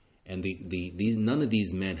 And these none of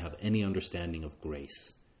these men have any understanding of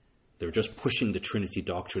grace. They're just pushing the Trinity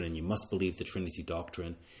doctrine, and you must believe the Trinity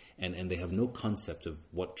doctrine, and they have no concept of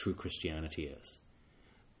what true Christianity is.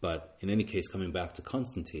 But in any case, coming back to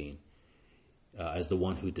Constantine, as the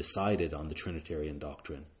one who decided on the Trinitarian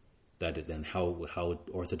doctrine, and how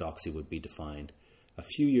orthodoxy would be defined, a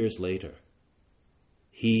few years later,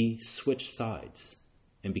 he switched sides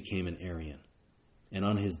and became an Arian. And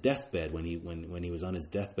on his deathbed, when he was on his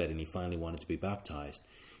deathbed and he finally wanted to be baptized,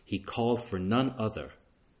 he called for none other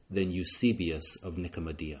than Eusebius of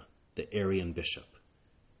Nicomedia, the Arian bishop,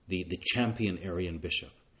 the champion Arian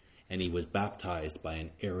bishop. And he was baptized by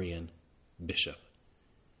an Arian bishop.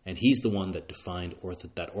 And he's the one that defined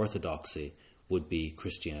that orthodoxy would be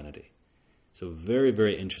Christianity. So very,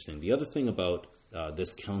 very interesting. The other thing about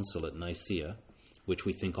this council at Nicaea, which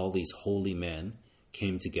we think all these holy men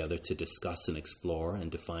came together to discuss and explore and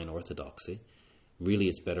define orthodoxy. Really,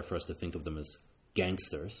 it's better for us to think of them as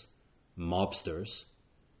gangsters, mobsters,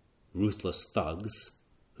 ruthless thugs,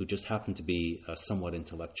 who just happen to be somewhat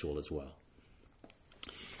intellectual as well.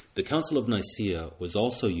 The Council of Nicaea was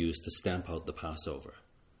also used to stamp out the Passover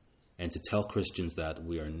and to tell Christians that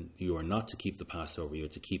you are not to keep the Passover, you are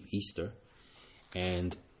to keep Easter.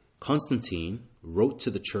 And Constantine wrote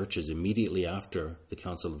to the churches immediately after the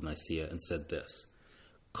Council of Nicaea and said this: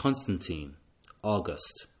 Constantine,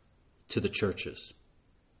 August, to the churches.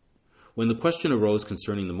 When the question arose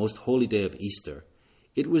concerning the most holy day of Easter,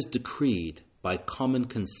 it was decreed by common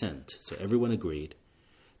consent, so everyone agreed,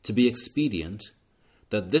 to be expedient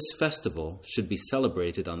that this festival should be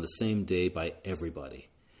celebrated on the same day by everybody.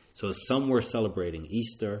 So some were celebrating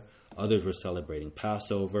Easter, others were celebrating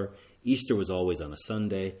Passover. Easter was always on a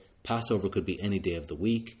Sunday. Passover could be any day of the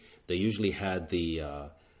week. They usually had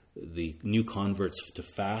the new converts to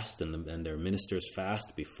fast and their ministers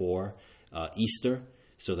fast before Easter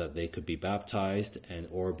so that they could be baptized,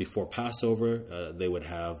 or before Passover they would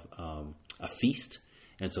have a feast.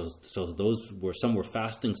 And so some were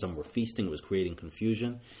fasting, some were feasting. It was creating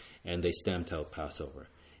confusion, and they stamped out Passover.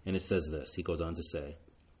 And it says this, he goes on to say,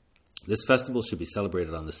 this festival should be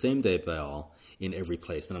celebrated on the same day by all. in every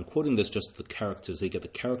place. And I'm quoting this just the characters. So you get the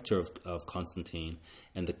character of Constantine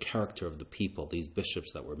and the character of the people, these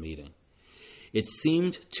bishops that were meeting. It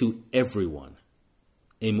seemed to everyone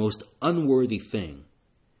a most unworthy thing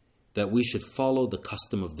that we should follow the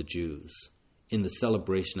custom of the Jews in the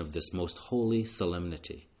celebration of this most holy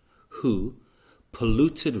solemnity, who,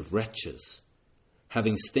 polluted wretches,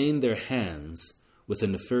 having stained their hands with a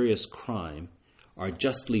nefarious crime, are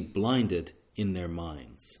justly blinded in their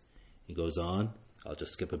minds. He goes on, I'll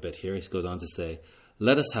just skip a bit here, he goes on to say,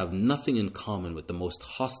 let us have nothing in common with the most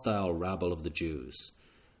hostile rabble of the Jews.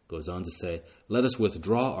 Goes on to say, let us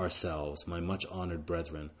withdraw ourselves, my much honored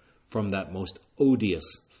brethren, from that most odious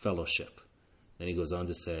fellowship. Then he goes on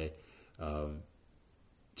to say,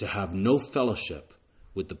 to have no fellowship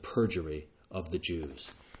with the perjury of the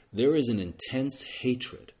Jews. There is an intense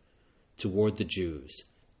hatred toward the Jews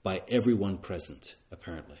by everyone present,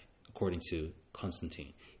 apparently, according to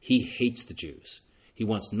Constantine. He hates the Jews. He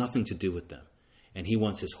wants nothing to do with them. And he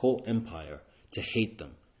wants his whole empire to hate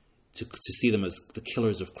them, to see them as the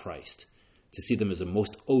killers of Christ, to see them as the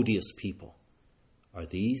most odious people. Are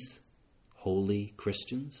these holy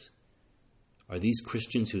Christians? Are these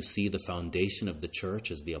Christians who see the foundation of the church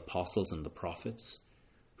as the apostles and the prophets,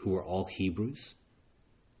 who are all Hebrews?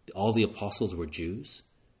 All the apostles were Jews?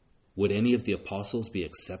 Would any of the apostles be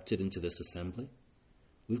accepted into this assembly?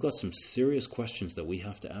 We've got some serious questions that we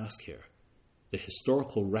have to ask here. The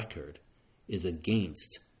historical record is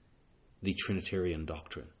against the Trinitarian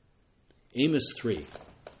doctrine. Amos 3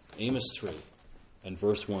 and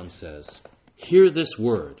verse 1 says, hear this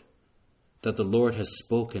word that the Lord has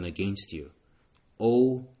spoken against you,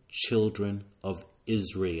 O children of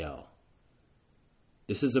Israel.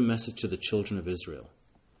 This is a message to the children of Israel.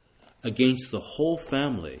 Against the whole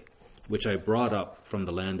family which I brought up from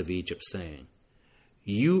the land of Egypt, saying,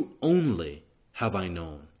 you only have I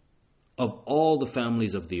known of all the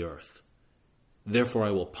families of the earth. Therefore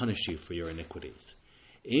I will punish you for your iniquities.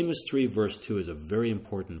 Amos 3 verse 2 is a very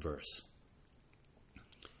important verse.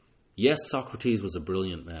 Yes, Socrates was a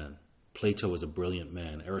brilliant man. Plato was a brilliant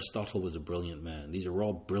man. Aristotle was a brilliant man. These are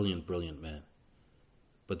all brilliant, brilliant men.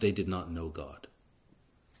 But they did not know God.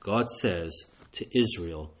 God says to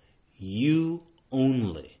Israel, you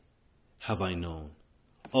only have I known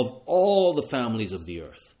of all the families of the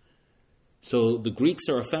earth. So the Greeks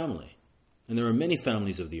are a family, and there are many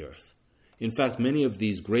families of the earth. In fact, many of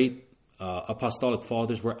these great apostolic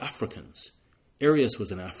fathers were Africans. Arius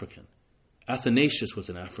was an African. Athanasius was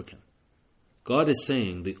an African. God is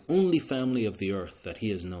saying the only family of the earth that he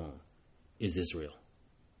has known is Israel,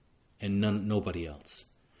 and nobody else.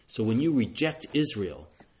 So when you reject Israel,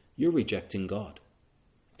 you're rejecting God.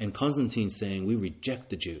 And Constantine's saying we reject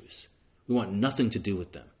the Jews. We want nothing to do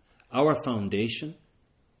with them. Our foundation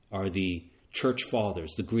are the church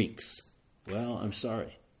fathers, the Greeks. Well, I'm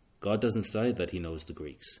sorry. God doesn't say that he knows the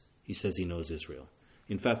Greeks. He says he knows Israel.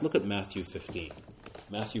 In fact, look at Matthew 15.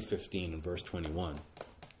 Matthew 15 and verse 21,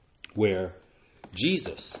 where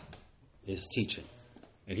Jesus is teaching.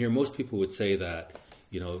 And here most people would say that,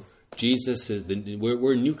 Jesus is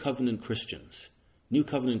we're New Covenant Christians. New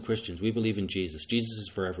Covenant Christians, we believe in Jesus. Jesus is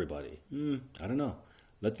for everybody. I don't know.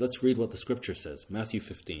 Let's read what the scripture says. Matthew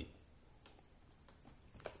 15.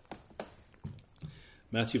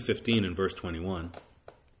 Matthew 15 and verse 21.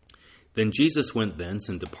 Then Jesus went thence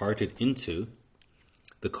and departed into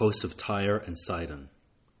the coasts of Tyre and Sidon.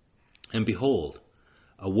 And behold,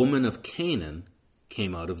 a woman of Canaan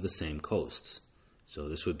came out of the same coasts. So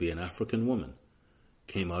this would be an African woman.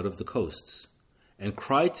 Came out of the coasts and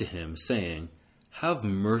cried to him, saying, have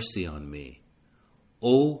mercy on me,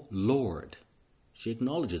 O Lord. She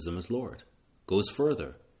acknowledges him as Lord. Goes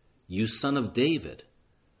further. You son of David.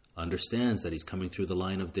 Understands that he's coming through the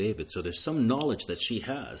line of David. So there's some knowledge that she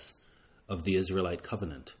has of the Israelite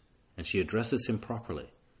covenant. And she addresses him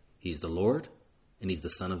properly. He's the Lord and he's the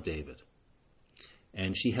son of David.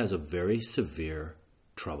 And she has a very severe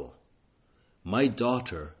trouble. My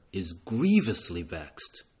daughter is grievously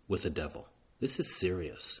vexed with the devil. This is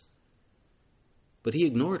serious. But he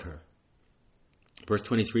ignored her. Verse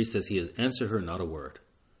 23 says he has answered her not a word.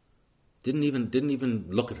 Didn't even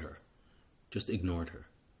look at her. Just ignored her.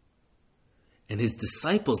 And his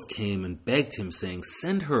disciples came and begged him, saying,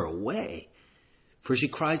 send her away, for she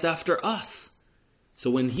cries after us. So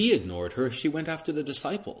when he ignored her, she went after the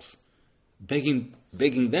disciples, begging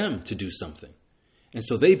them to do something. And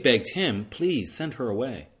so they begged him, please send her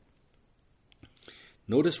away.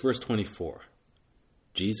 Notice verse 24.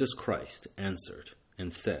 Jesus Christ answered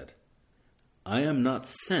and said, I am not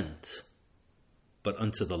sent, but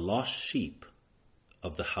unto the lost sheep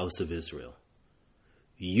of the house of Israel.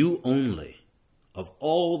 You only of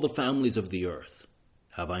all the families of the earth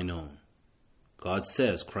have I known. God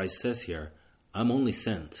says, Christ says here, I'm only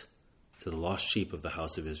sent to the lost sheep of the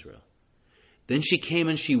house of Israel. Then she came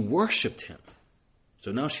and she worshipped him.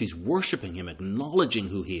 So now she's worshiping him, acknowledging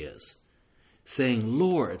who he is, saying,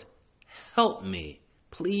 Lord, help me.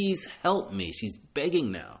 Please help me. She's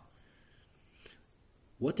begging now.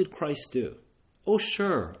 What did Christ do? Oh,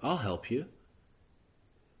 sure, I'll help you.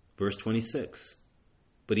 Verse 26.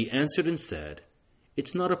 But he answered and said,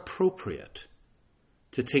 it's not appropriate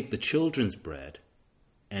to take the children's bread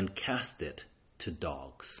and cast it to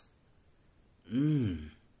dogs.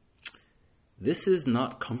 This is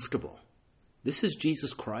not comfortable. This is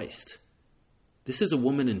Jesus Christ. This is a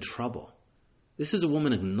woman in trouble. This is a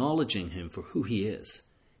woman acknowledging him for who he is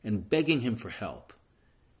and begging him for help.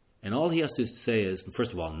 And all he has to say is,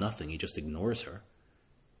 first of all, nothing. He just ignores her.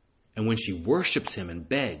 And when she worships him and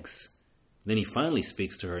begs, then he finally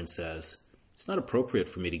speaks to her and says, it's not appropriate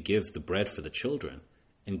for me to give the bread for the children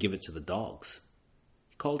and give it to the dogs.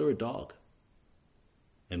 He called her a dog.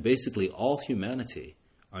 And basically all humanity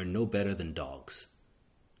are no better than dogs,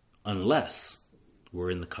 unless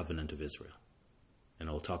we're in the covenant of Israel. And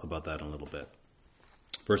I'll talk about that in a little bit.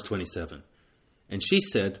 Verse 27. And she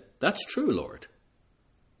said, that's true, Lord.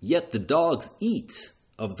 Yet the dogs eat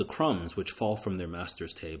of the crumbs which fall from their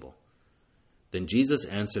master's table. Then Jesus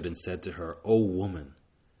answered and said to her, O woman,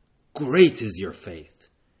 great is your faith.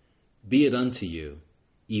 Be it unto you,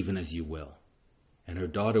 even as you will. And her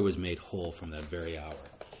daughter was made whole from that very hour.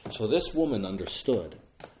 So this woman understood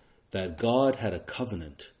that God had a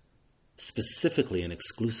covenant specifically and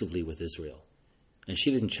exclusively with Israel. And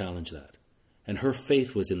she didn't challenge that. And her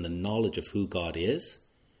faith was in the knowledge of who God is,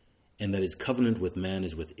 and that his covenant with man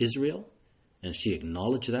is with Israel. And she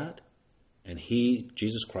acknowledged that. And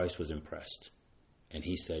Jesus Christ, was impressed. And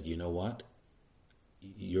he said, you know what?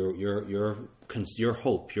 Your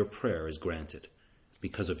hope, your prayer is granted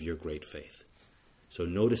because of your great faith. So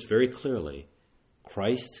notice very clearly,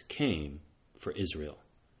 Christ came for Israel.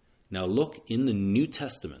 Now look in the New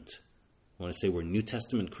Testament. I want to say we're New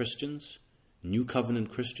Testament Christians, New Covenant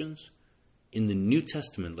Christians. In the New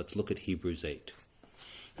Testament, let's look at Hebrews 8.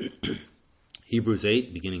 Hebrews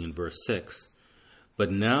 8, beginning in verse 6.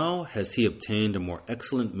 But now has he obtained a more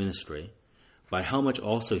excellent ministry, by how much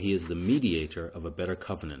also he is the mediator of a better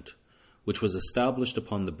covenant, which was established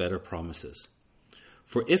upon the better promises.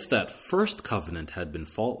 For if that first covenant had been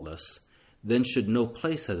faultless, then should no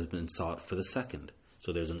place have been sought for the second.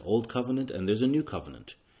 So there's an old covenant and there's a new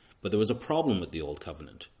covenant. But there was a problem with the old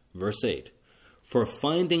covenant. Verse 8. For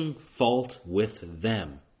finding fault with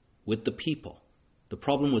them, with the people. The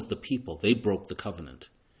problem was the people. They broke the covenant.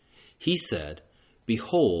 He said,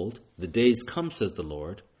 Behold, the days come, says the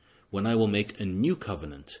Lord, when I will make a new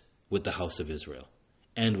covenant with the house of Israel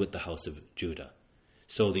and with the house of Judah.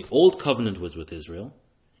 So the old covenant was with Israel,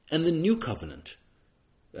 and the new covenant.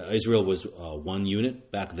 Israel was one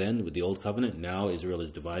unit back then with the old covenant. Now Israel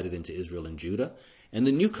is divided into Israel and Judah. And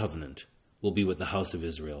the new covenant will be with the house of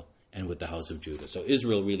Israel and with the house of Judah. So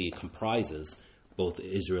Israel really comprises both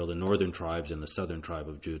Israel, the northern tribes, and the southern tribe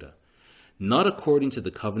of Judah. Not according to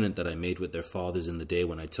the covenant that I made with their fathers in the day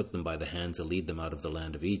when I took them by the hand to lead them out of the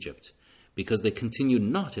land of Egypt, because they continued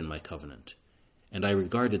not in my covenant, and I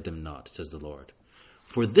regarded them not, says the Lord.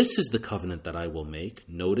 For this is the covenant that I will make,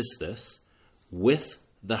 notice this, with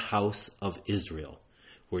the house of Israel.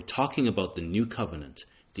 We're talking about the new covenant.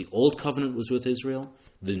 The old covenant was with Israel.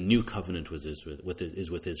 The new covenant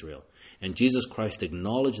is with Israel. And Jesus Christ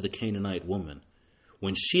acknowledged the Canaanite woman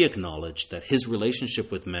when she acknowledged that his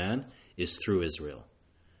relationship with man is through Israel,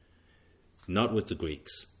 not with the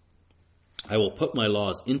Greeks. I will put my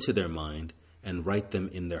laws into their mind and write them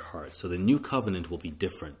in their hearts. So the new covenant will be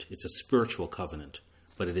different. It's a spiritual covenant,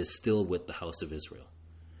 but it is still with the house of Israel.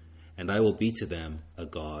 And I will be to them a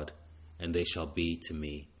God, and they shall be to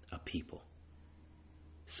me a people.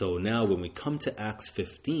 So now when we come to Acts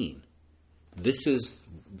 15, this is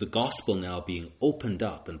the gospel now being opened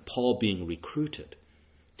up and Paul being recruited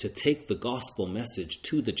to take the gospel message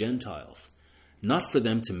to the Gentiles, not for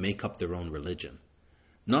them to make up their own religion,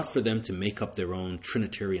 not for them to make up their own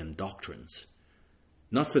Trinitarian doctrines,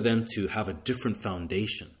 not for them to have a different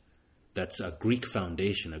foundation that's a Greek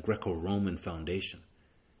foundation, a Greco-Roman foundation.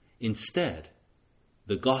 Instead,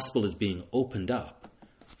 the gospel is being opened up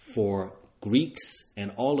for Greeks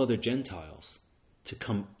and all other Gentiles to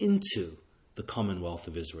come into the commonwealth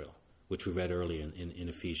of Israel, which we read earlier in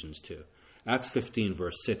Ephesians 2. Acts 15,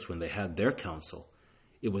 verse 6, when they had their council,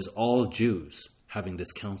 it was all Jews having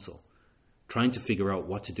this council, trying to figure out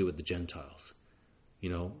what to do with the Gentiles. You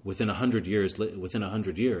know, within 100 years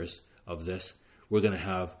of this, we're going to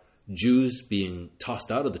have Jews being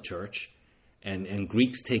tossed out of the church and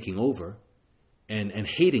Greeks taking over and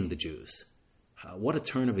hating the Jews. What a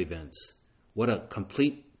turn of events. What a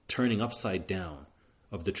complete turning upside down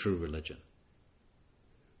of the true religion.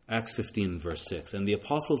 Acts 15, verse 6. And the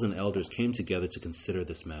apostles and elders came together to consider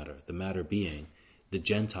this matter, the matter being the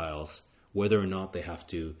Gentiles, whether or not they have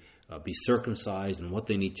to be circumcised and what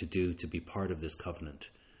they need to do to be part of this covenant.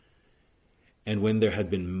 And when there had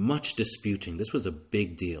been much disputing, this was a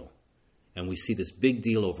big deal. And we see this big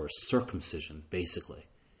deal over circumcision, basically.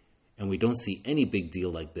 And we don't see any big deal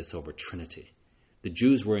like this over Trinity. The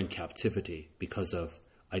Jews were in captivity because of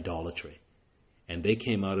idolatry. And they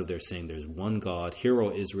came out of there saying, there's one God. Hear,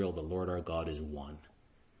 O Israel, the Lord our God is one.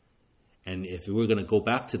 And if we were going to go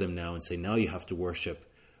back to them now and say, now you have to worship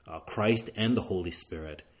Christ and the Holy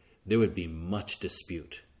Spirit, there would be much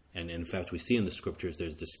dispute. And in fact, we see in the scriptures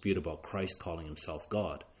there's dispute about Christ calling himself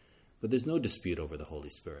God. But there's no dispute over the Holy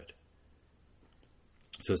Spirit.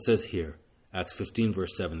 So it says here, Acts 15,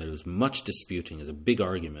 verse 7, there was much disputing. There's a big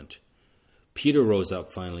argument. Peter rose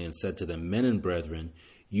up finally and said to them, Men and brethren,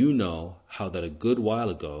 you know how that a good while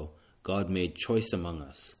ago God made choice among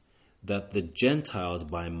us, that the Gentiles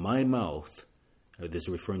by my mouth, this is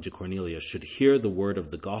referring to Cornelius, should hear the word of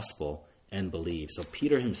the gospel and believe. So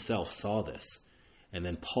Peter himself saw this. And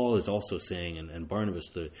then Paul is also saying, and Barnabas,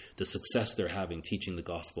 the success they're having teaching the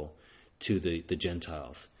gospel to the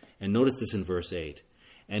Gentiles. And notice this in verse 8.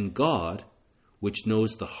 And God, which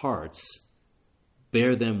knows the hearts,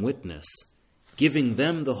 bear them witness, giving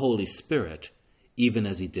them the Holy Spirit, even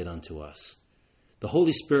as he did unto us. The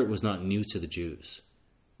Holy Spirit was not new to the Jews.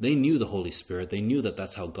 They knew the Holy Spirit. They knew that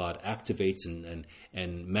that's how God activates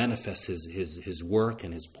and manifests his work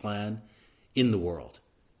and his plan in the world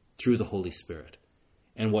through the Holy Spirit.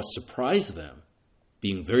 And what surprised them,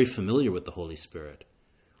 being very familiar with the Holy Spirit,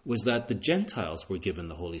 was that the Gentiles were given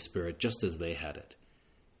the Holy Spirit just as they had it.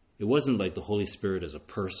 It wasn't like the Holy Spirit is a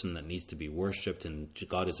person that needs to be worshipped and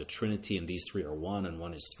God is a Trinity and these three are one and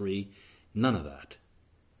one is three. None of that.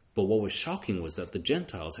 But what was shocking was that the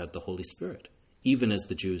Gentiles had the Holy Spirit, even as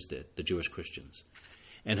the Jews did, the Jewish Christians,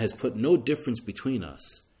 and has put no difference between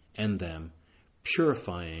us and them,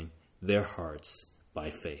 purifying their hearts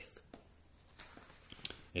by faith.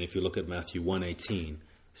 And if you look at Matthew 1:18,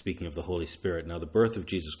 speaking of the Holy Spirit, now the birth of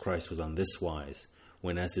Jesus Christ was on this wise,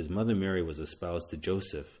 when as his mother Mary was espoused to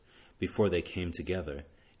Joseph, before they came together,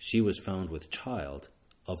 she was found with child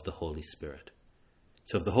of the Holy Spirit.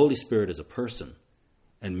 So if the Holy Spirit is a person,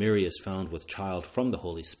 and Mary is found with child from the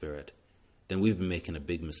Holy Spirit, then we've been making a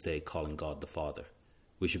big mistake calling God the Father.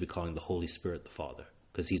 We should be calling the Holy Spirit the Father,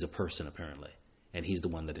 because he's a person apparently, and he's the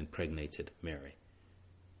one that impregnated Mary.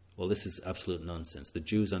 Well, this is absolute nonsense. The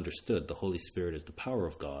Jews understood the Holy Spirit is the power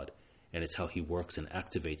of God, and it's how he works and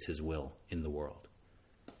activates his will in the world.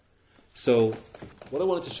 So what I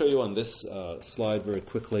wanted to show you on this slide very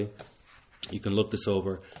quickly, you can look this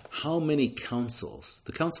over, how many councils,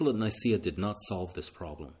 the Council at Nicaea did not solve this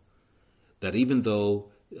problem. That even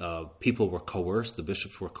though people were coerced, the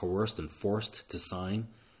bishops were coerced and forced to sign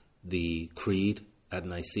the creed at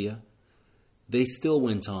Nicaea, they still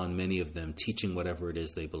went on, many of them, teaching whatever it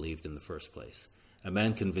is they believed in the first place. A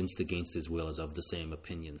man convinced against his will is of the same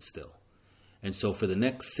opinion still. And so for the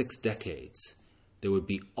next 6 decades, there would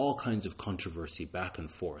be all kinds of controversy back and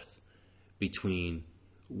forth between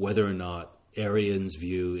whether or not Arian's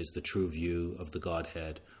view is the true view of the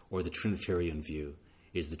Godhead or the Trinitarian view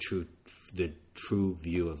is the true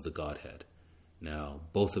view of the Godhead. Now,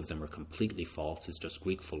 both of them are completely false. It's just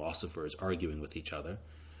Greek philosophers arguing with each other.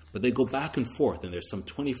 But they go back and forth, and there's some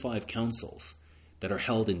 25 councils that are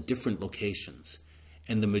held in different locations.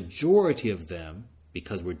 And the majority of them,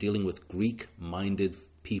 because we're dealing with Greek-minded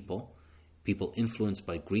people influenced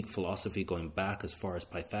by Greek philosophy going back as far as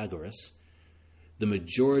Pythagoras, the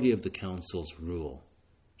majority of the councils rule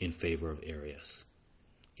in favor of Arius.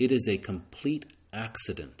 It is a complete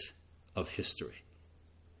accident of history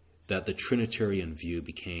that the Trinitarian view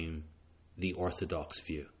became the Orthodox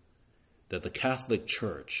view, that the Catholic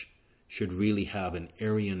Church should really have an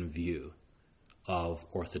Arian view of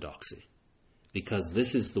orthodoxy, because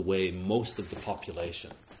this is the way most of the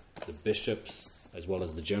population, the bishops as well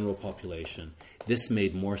as the general population, this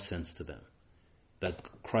made more sense to them, that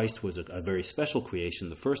Christ was a very special creation,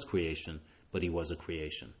 the first creation, but he was a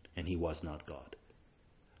creation, and he was not God.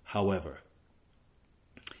 However,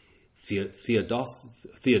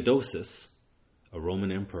 Theodosius, a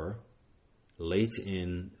Roman emperor, late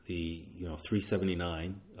in the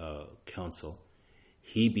 379 council,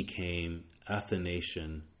 he became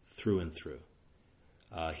Athanasian through and through.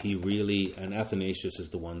 And Athanasius is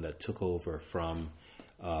the one that took over from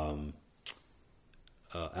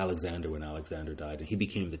Alexander when Alexander died, and he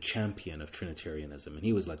became the champion of Trinitarianism, and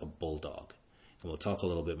he was like a bulldog. And we'll talk a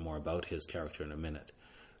little bit more about his character in a minute.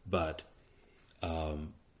 But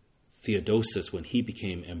Theodosius, when he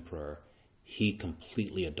became emperor, he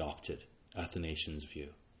completely adopted Athanasian's view.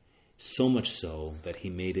 So much so that he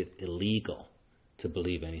made it illegal to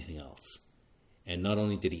believe anything else. And not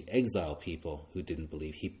only did he exile people who didn't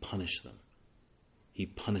believe, he punished them. He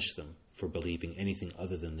punished them for believing anything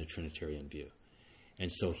other than the Trinitarian view.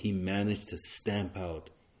 And so he managed to stamp out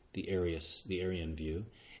the Arian view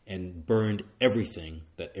and burned everything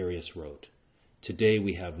that Arius wrote. Today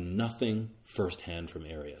we have nothing firsthand from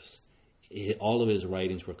Arius. All of his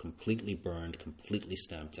writings were completely burned, completely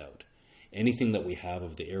stamped out. Anything that we have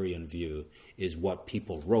of the Arian view is what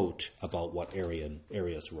people wrote about what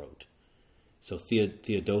Arius wrote. So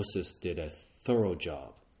Theodosius did a thorough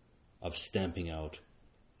job of stamping out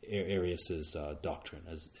Arius's doctrine,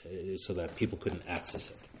 so that people couldn't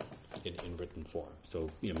access it in written form. So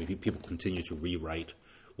maybe people continue to rewrite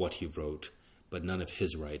what he wrote, but none of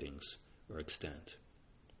his writings are extant.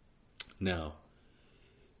 Now,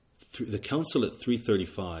 the council at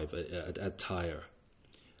 335 at Tyre,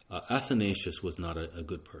 Athanasius was not a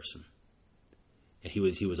good person. He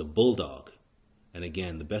was a bulldog. And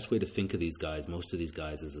again, the best way to think of these guys, most of these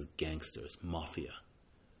guys, is as gangsters, mafia,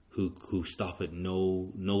 who stop at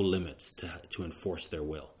no limits to enforce their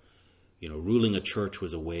will. Ruling a church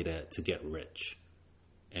was a way to get rich.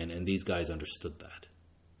 And these guys understood that.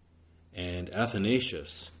 And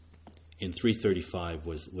Athanasius, in 335,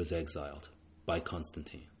 was exiled by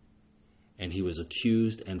Constantine. And he was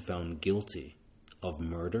accused and found guilty of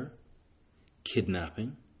murder,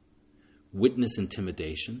 kidnapping, witness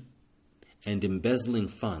intimidation, and embezzling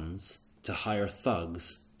funds to hire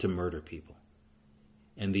thugs to murder people.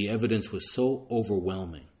 And the evidence was so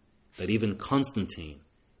overwhelming that even Constantine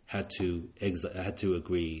had to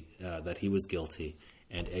agree that he was guilty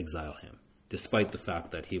and exile him, despite the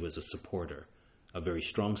fact that he was a very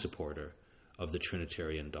strong supporter of the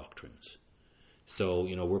Trinitarian doctrines. So,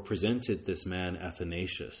 we're presented this man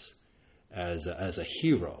Athanasius as a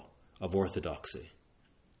hero of orthodoxy.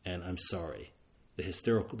 And I'm sorry, the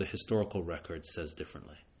historical record says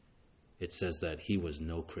differently. It says that he was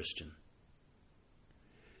no Christian.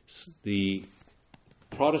 The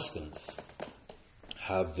Protestants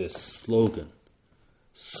have this slogan,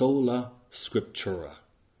 sola scriptura.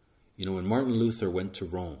 When Martin Luther went to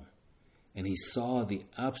Rome and he saw the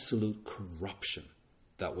absolute corruption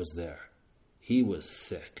that was there, he was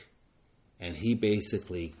sick. And he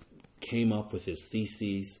basically came up with his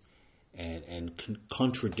theses and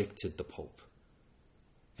contradicted the Pope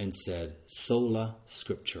and said, sola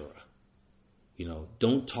scriptura.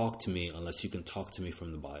 Don't talk to me unless you can talk to me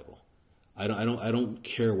from the Bible. I don't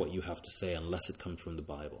care what you have to say unless it comes from the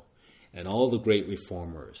Bible. And all the great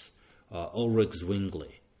reformers, Ulrich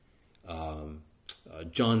Zwingli,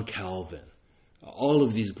 John Calvin, all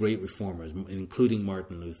of these great reformers, including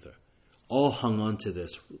Martin Luther, all hung on to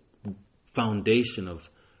this foundation of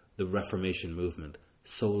the Reformation movement,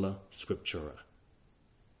 sola scriptura.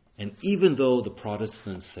 And even though the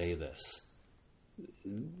Protestants say this,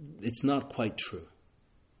 it's not quite true,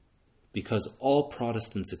 because all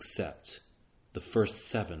Protestants accept the first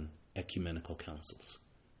 7 ecumenical councils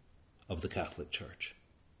of the Catholic Church.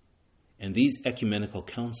 And these ecumenical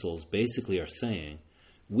councils basically are saying,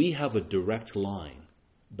 we have a direct line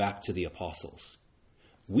back to the apostles.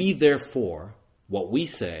 We, therefore, what we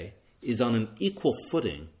say is on an equal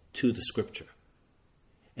footing to the Scripture.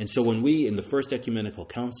 And so when we, in the First Ecumenical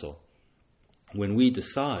Council, when we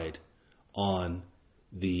decide on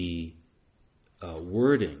the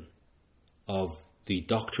wording of the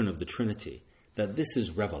doctrine of the Trinity, that this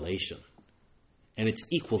is revelation, and it's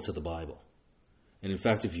equal to the Bible. And in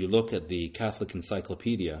fact, if you look at the Catholic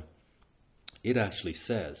Encyclopedia, it actually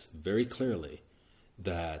says very clearly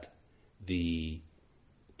that the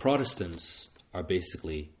Protestants are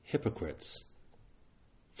basically hypocrites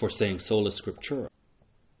for saying sola scriptura.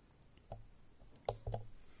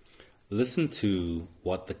 Listen to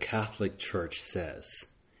what the Catholic Church says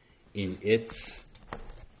in its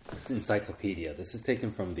encyclopedia. This is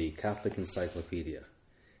taken from the Catholic Encyclopedia.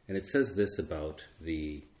 And it says this about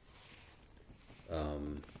the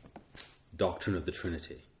doctrine of the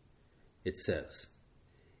Trinity. It says,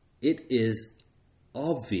 it is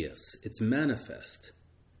obvious, it's manifest,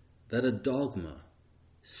 that a dogma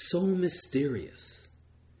so mysterious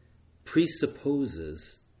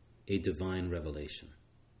presupposes a divine revelation.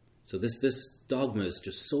 So this dogma is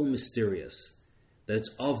just so mysterious that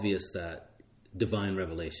it's obvious that divine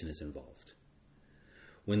revelation is involved.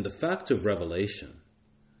 When the fact of revelation,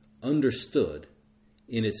 understood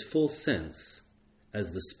in its full sense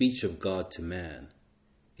as the speech of God to man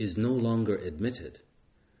is no longer admitted,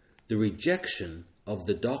 the rejection of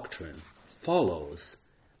the doctrine follows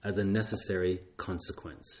as a necessary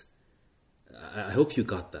consequence. I hope you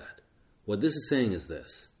got that. What this is saying is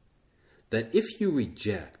this, that if you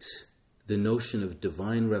reject the notion of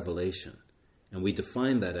divine revelation, and we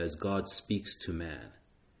define that as God speaks to man.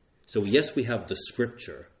 So yes, we have the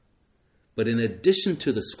scripture, but in addition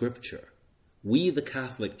to the scripture, we, the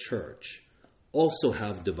Catholic Church, also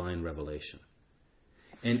have divine revelation.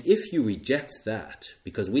 And if you reject that,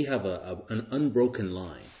 because we have an unbroken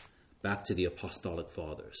line back to the Apostolic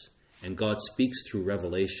Fathers, and God speaks through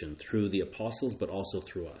revelation, through the apostles, but also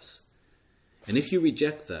through us. And if you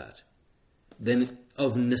reject that, then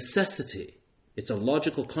of necessity, it's a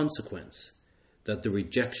logical consequence that the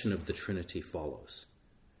rejection of the Trinity follows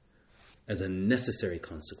as a necessary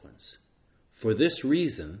consequence. For this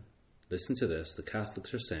reason, listen to this, the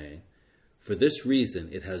Catholics are saying, for this reason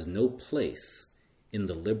it has no place in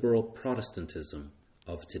the liberal Protestantism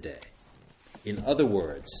of today. In other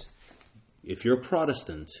words, if you're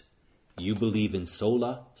Protestant, you believe in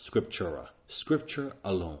sola scriptura, scripture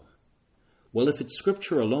alone. Well, if it's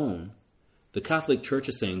scripture alone, the Catholic Church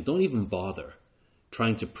is saying, don't even bother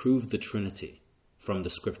trying to prove the Trinity from the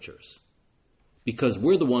scriptures. Because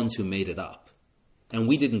we're the ones who made it up. And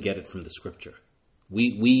we didn't get it from the scripture.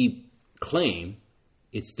 We claim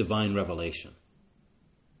it's divine revelation.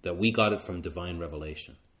 That we got it from divine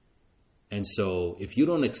revelation. And so if you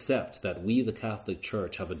don't accept that we, the Catholic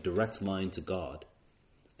Church, have a direct line to God,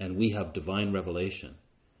 and we have divine revelation,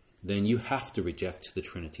 then you have to reject the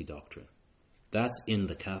Trinity doctrine. That's in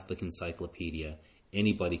the Catholic Encyclopedia.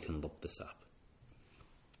 Anybody can look this up.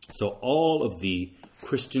 So all of the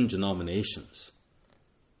Christian denominations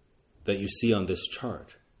that you see on this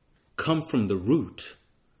chart come from the root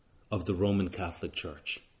of the Roman Catholic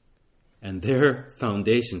Church. And their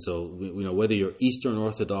foundation, so whether you're Eastern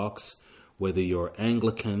Orthodox, whether you're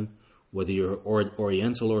Anglican, whether you're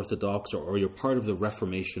Oriental Orthodox, or you're part of the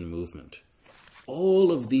Reformation movement,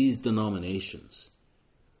 all of these denominations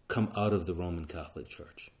come out of the Roman Catholic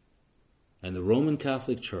Church. And the Roman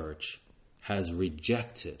Catholic Church has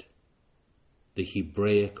rejected the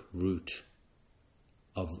Hebraic root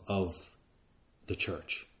of the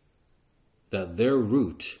church. That their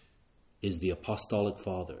root is the Apostolic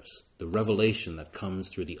Fathers, the revelation that comes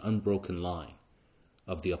through the unbroken line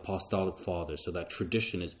of the Apostolic Fathers, so that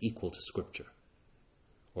tradition is equal to Scripture,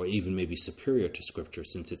 or even maybe superior to Scripture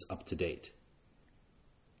since it's up to date.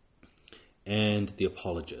 And the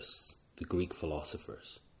apologists, the Greek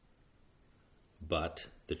philosophers. But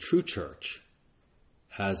the true church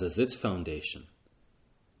has as its foundation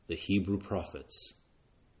the Hebrew prophets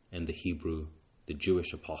and the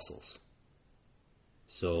Jewish apostles.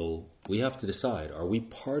 So we have to decide, are we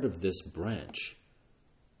part of this branch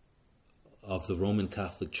of the Roman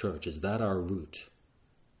Catholic Church? Is that our root?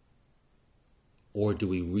 Or do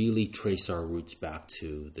we really trace our roots back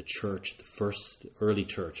to the church, the early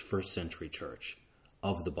church, first century church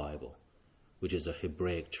of the Bible, which is a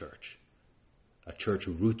Hebraic church, a church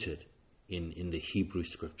rooted in the Hebrew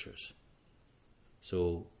scriptures?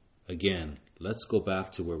 So again, let's go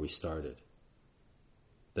back to where we started,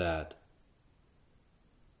 that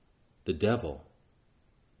the devil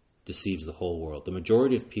deceives the whole world. The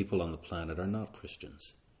majority of people on the planet are not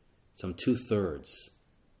Christians. Some 2/3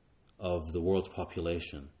 of the world's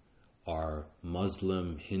population are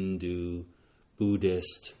Muslim, Hindu,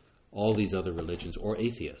 Buddhist, all these other religions, or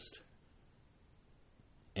atheist.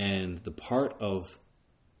 And the part of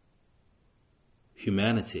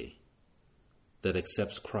humanity that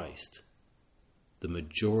accepts Christ, the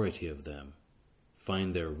majority of them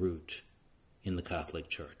find their root in the Catholic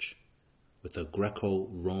Church, with a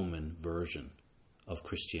Greco-Roman version of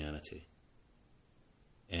Christianity.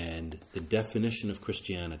 And the definition of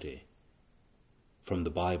Christianity from the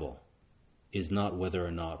Bible is not whether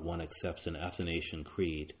or not one accepts an Athanasian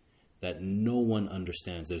creed that no one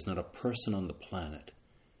understands. There's not a person on the planet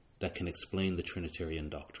that can explain the Trinitarian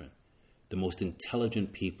doctrine. The most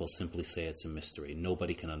intelligent people simply say it's a mystery.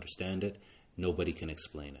 Nobody can understand it. Nobody can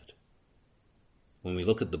explain it. When we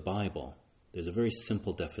look at the Bible, there's a very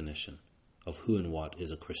simple definition of who and what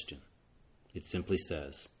is a Christian. It simply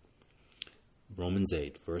says, Romans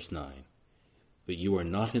 8, verse 9, "But you are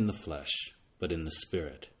not in the flesh, but in the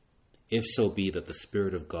Spirit, if so be that the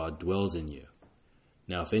Spirit of God dwells in you.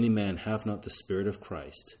 Now if any man have not the Spirit of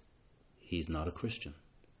Christ, he's not a Christian."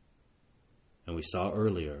 And we saw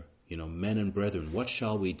earlier, men and brethren, what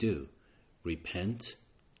shall we do? Repent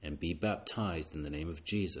and be baptized in the name of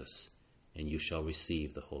Jesus, and you shall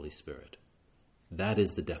receive the Holy Spirit. That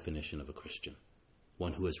is the definition of a Christian,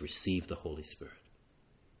 one who has received the Holy Spirit.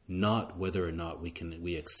 not whether or not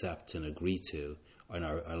we accept and agree to and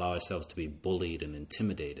allow ourselves to be bullied and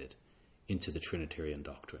intimidated into the Trinitarian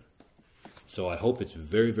doctrine. So I hope it's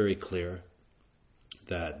very, very clear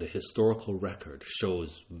that the historical record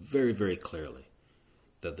shows very, very clearly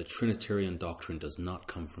that the Trinitarian doctrine does not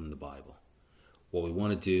come from the Bible. What we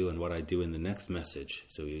want to do, and what I do in the next message,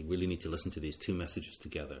 so we really need to listen to these two messages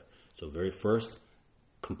together. So very first,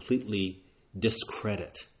 completely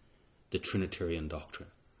discredit the Trinitarian doctrine.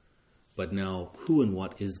 But now, who and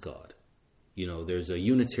what is God? There's a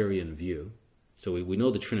Unitarian view. So we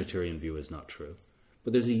know the Trinitarian view is not true.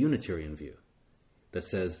 But there's a Unitarian view that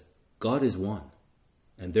says God is one,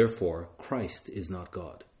 and therefore Christ is not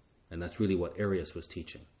God. And that's really what Arius was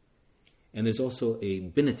teaching. And there's also a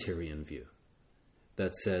Binitarian view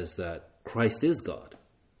that says that Christ is God,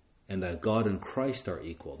 and that God and Christ are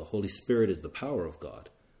equal. The Holy Spirit is the power of God,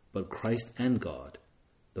 but Christ and God,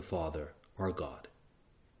 the Father, are God.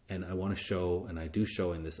 And I want to show, and I do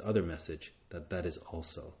show in this other message, that that is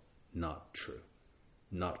also not true,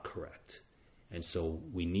 not correct. And so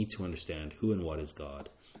we need to understand who and what is God.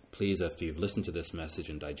 Please, if you've listened to this message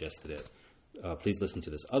and digested it, please listen to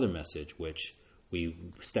this other message, which we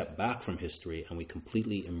step back from history and we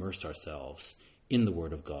completely immerse ourselves in the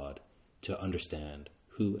Word of God to understand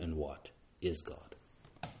who and what is God.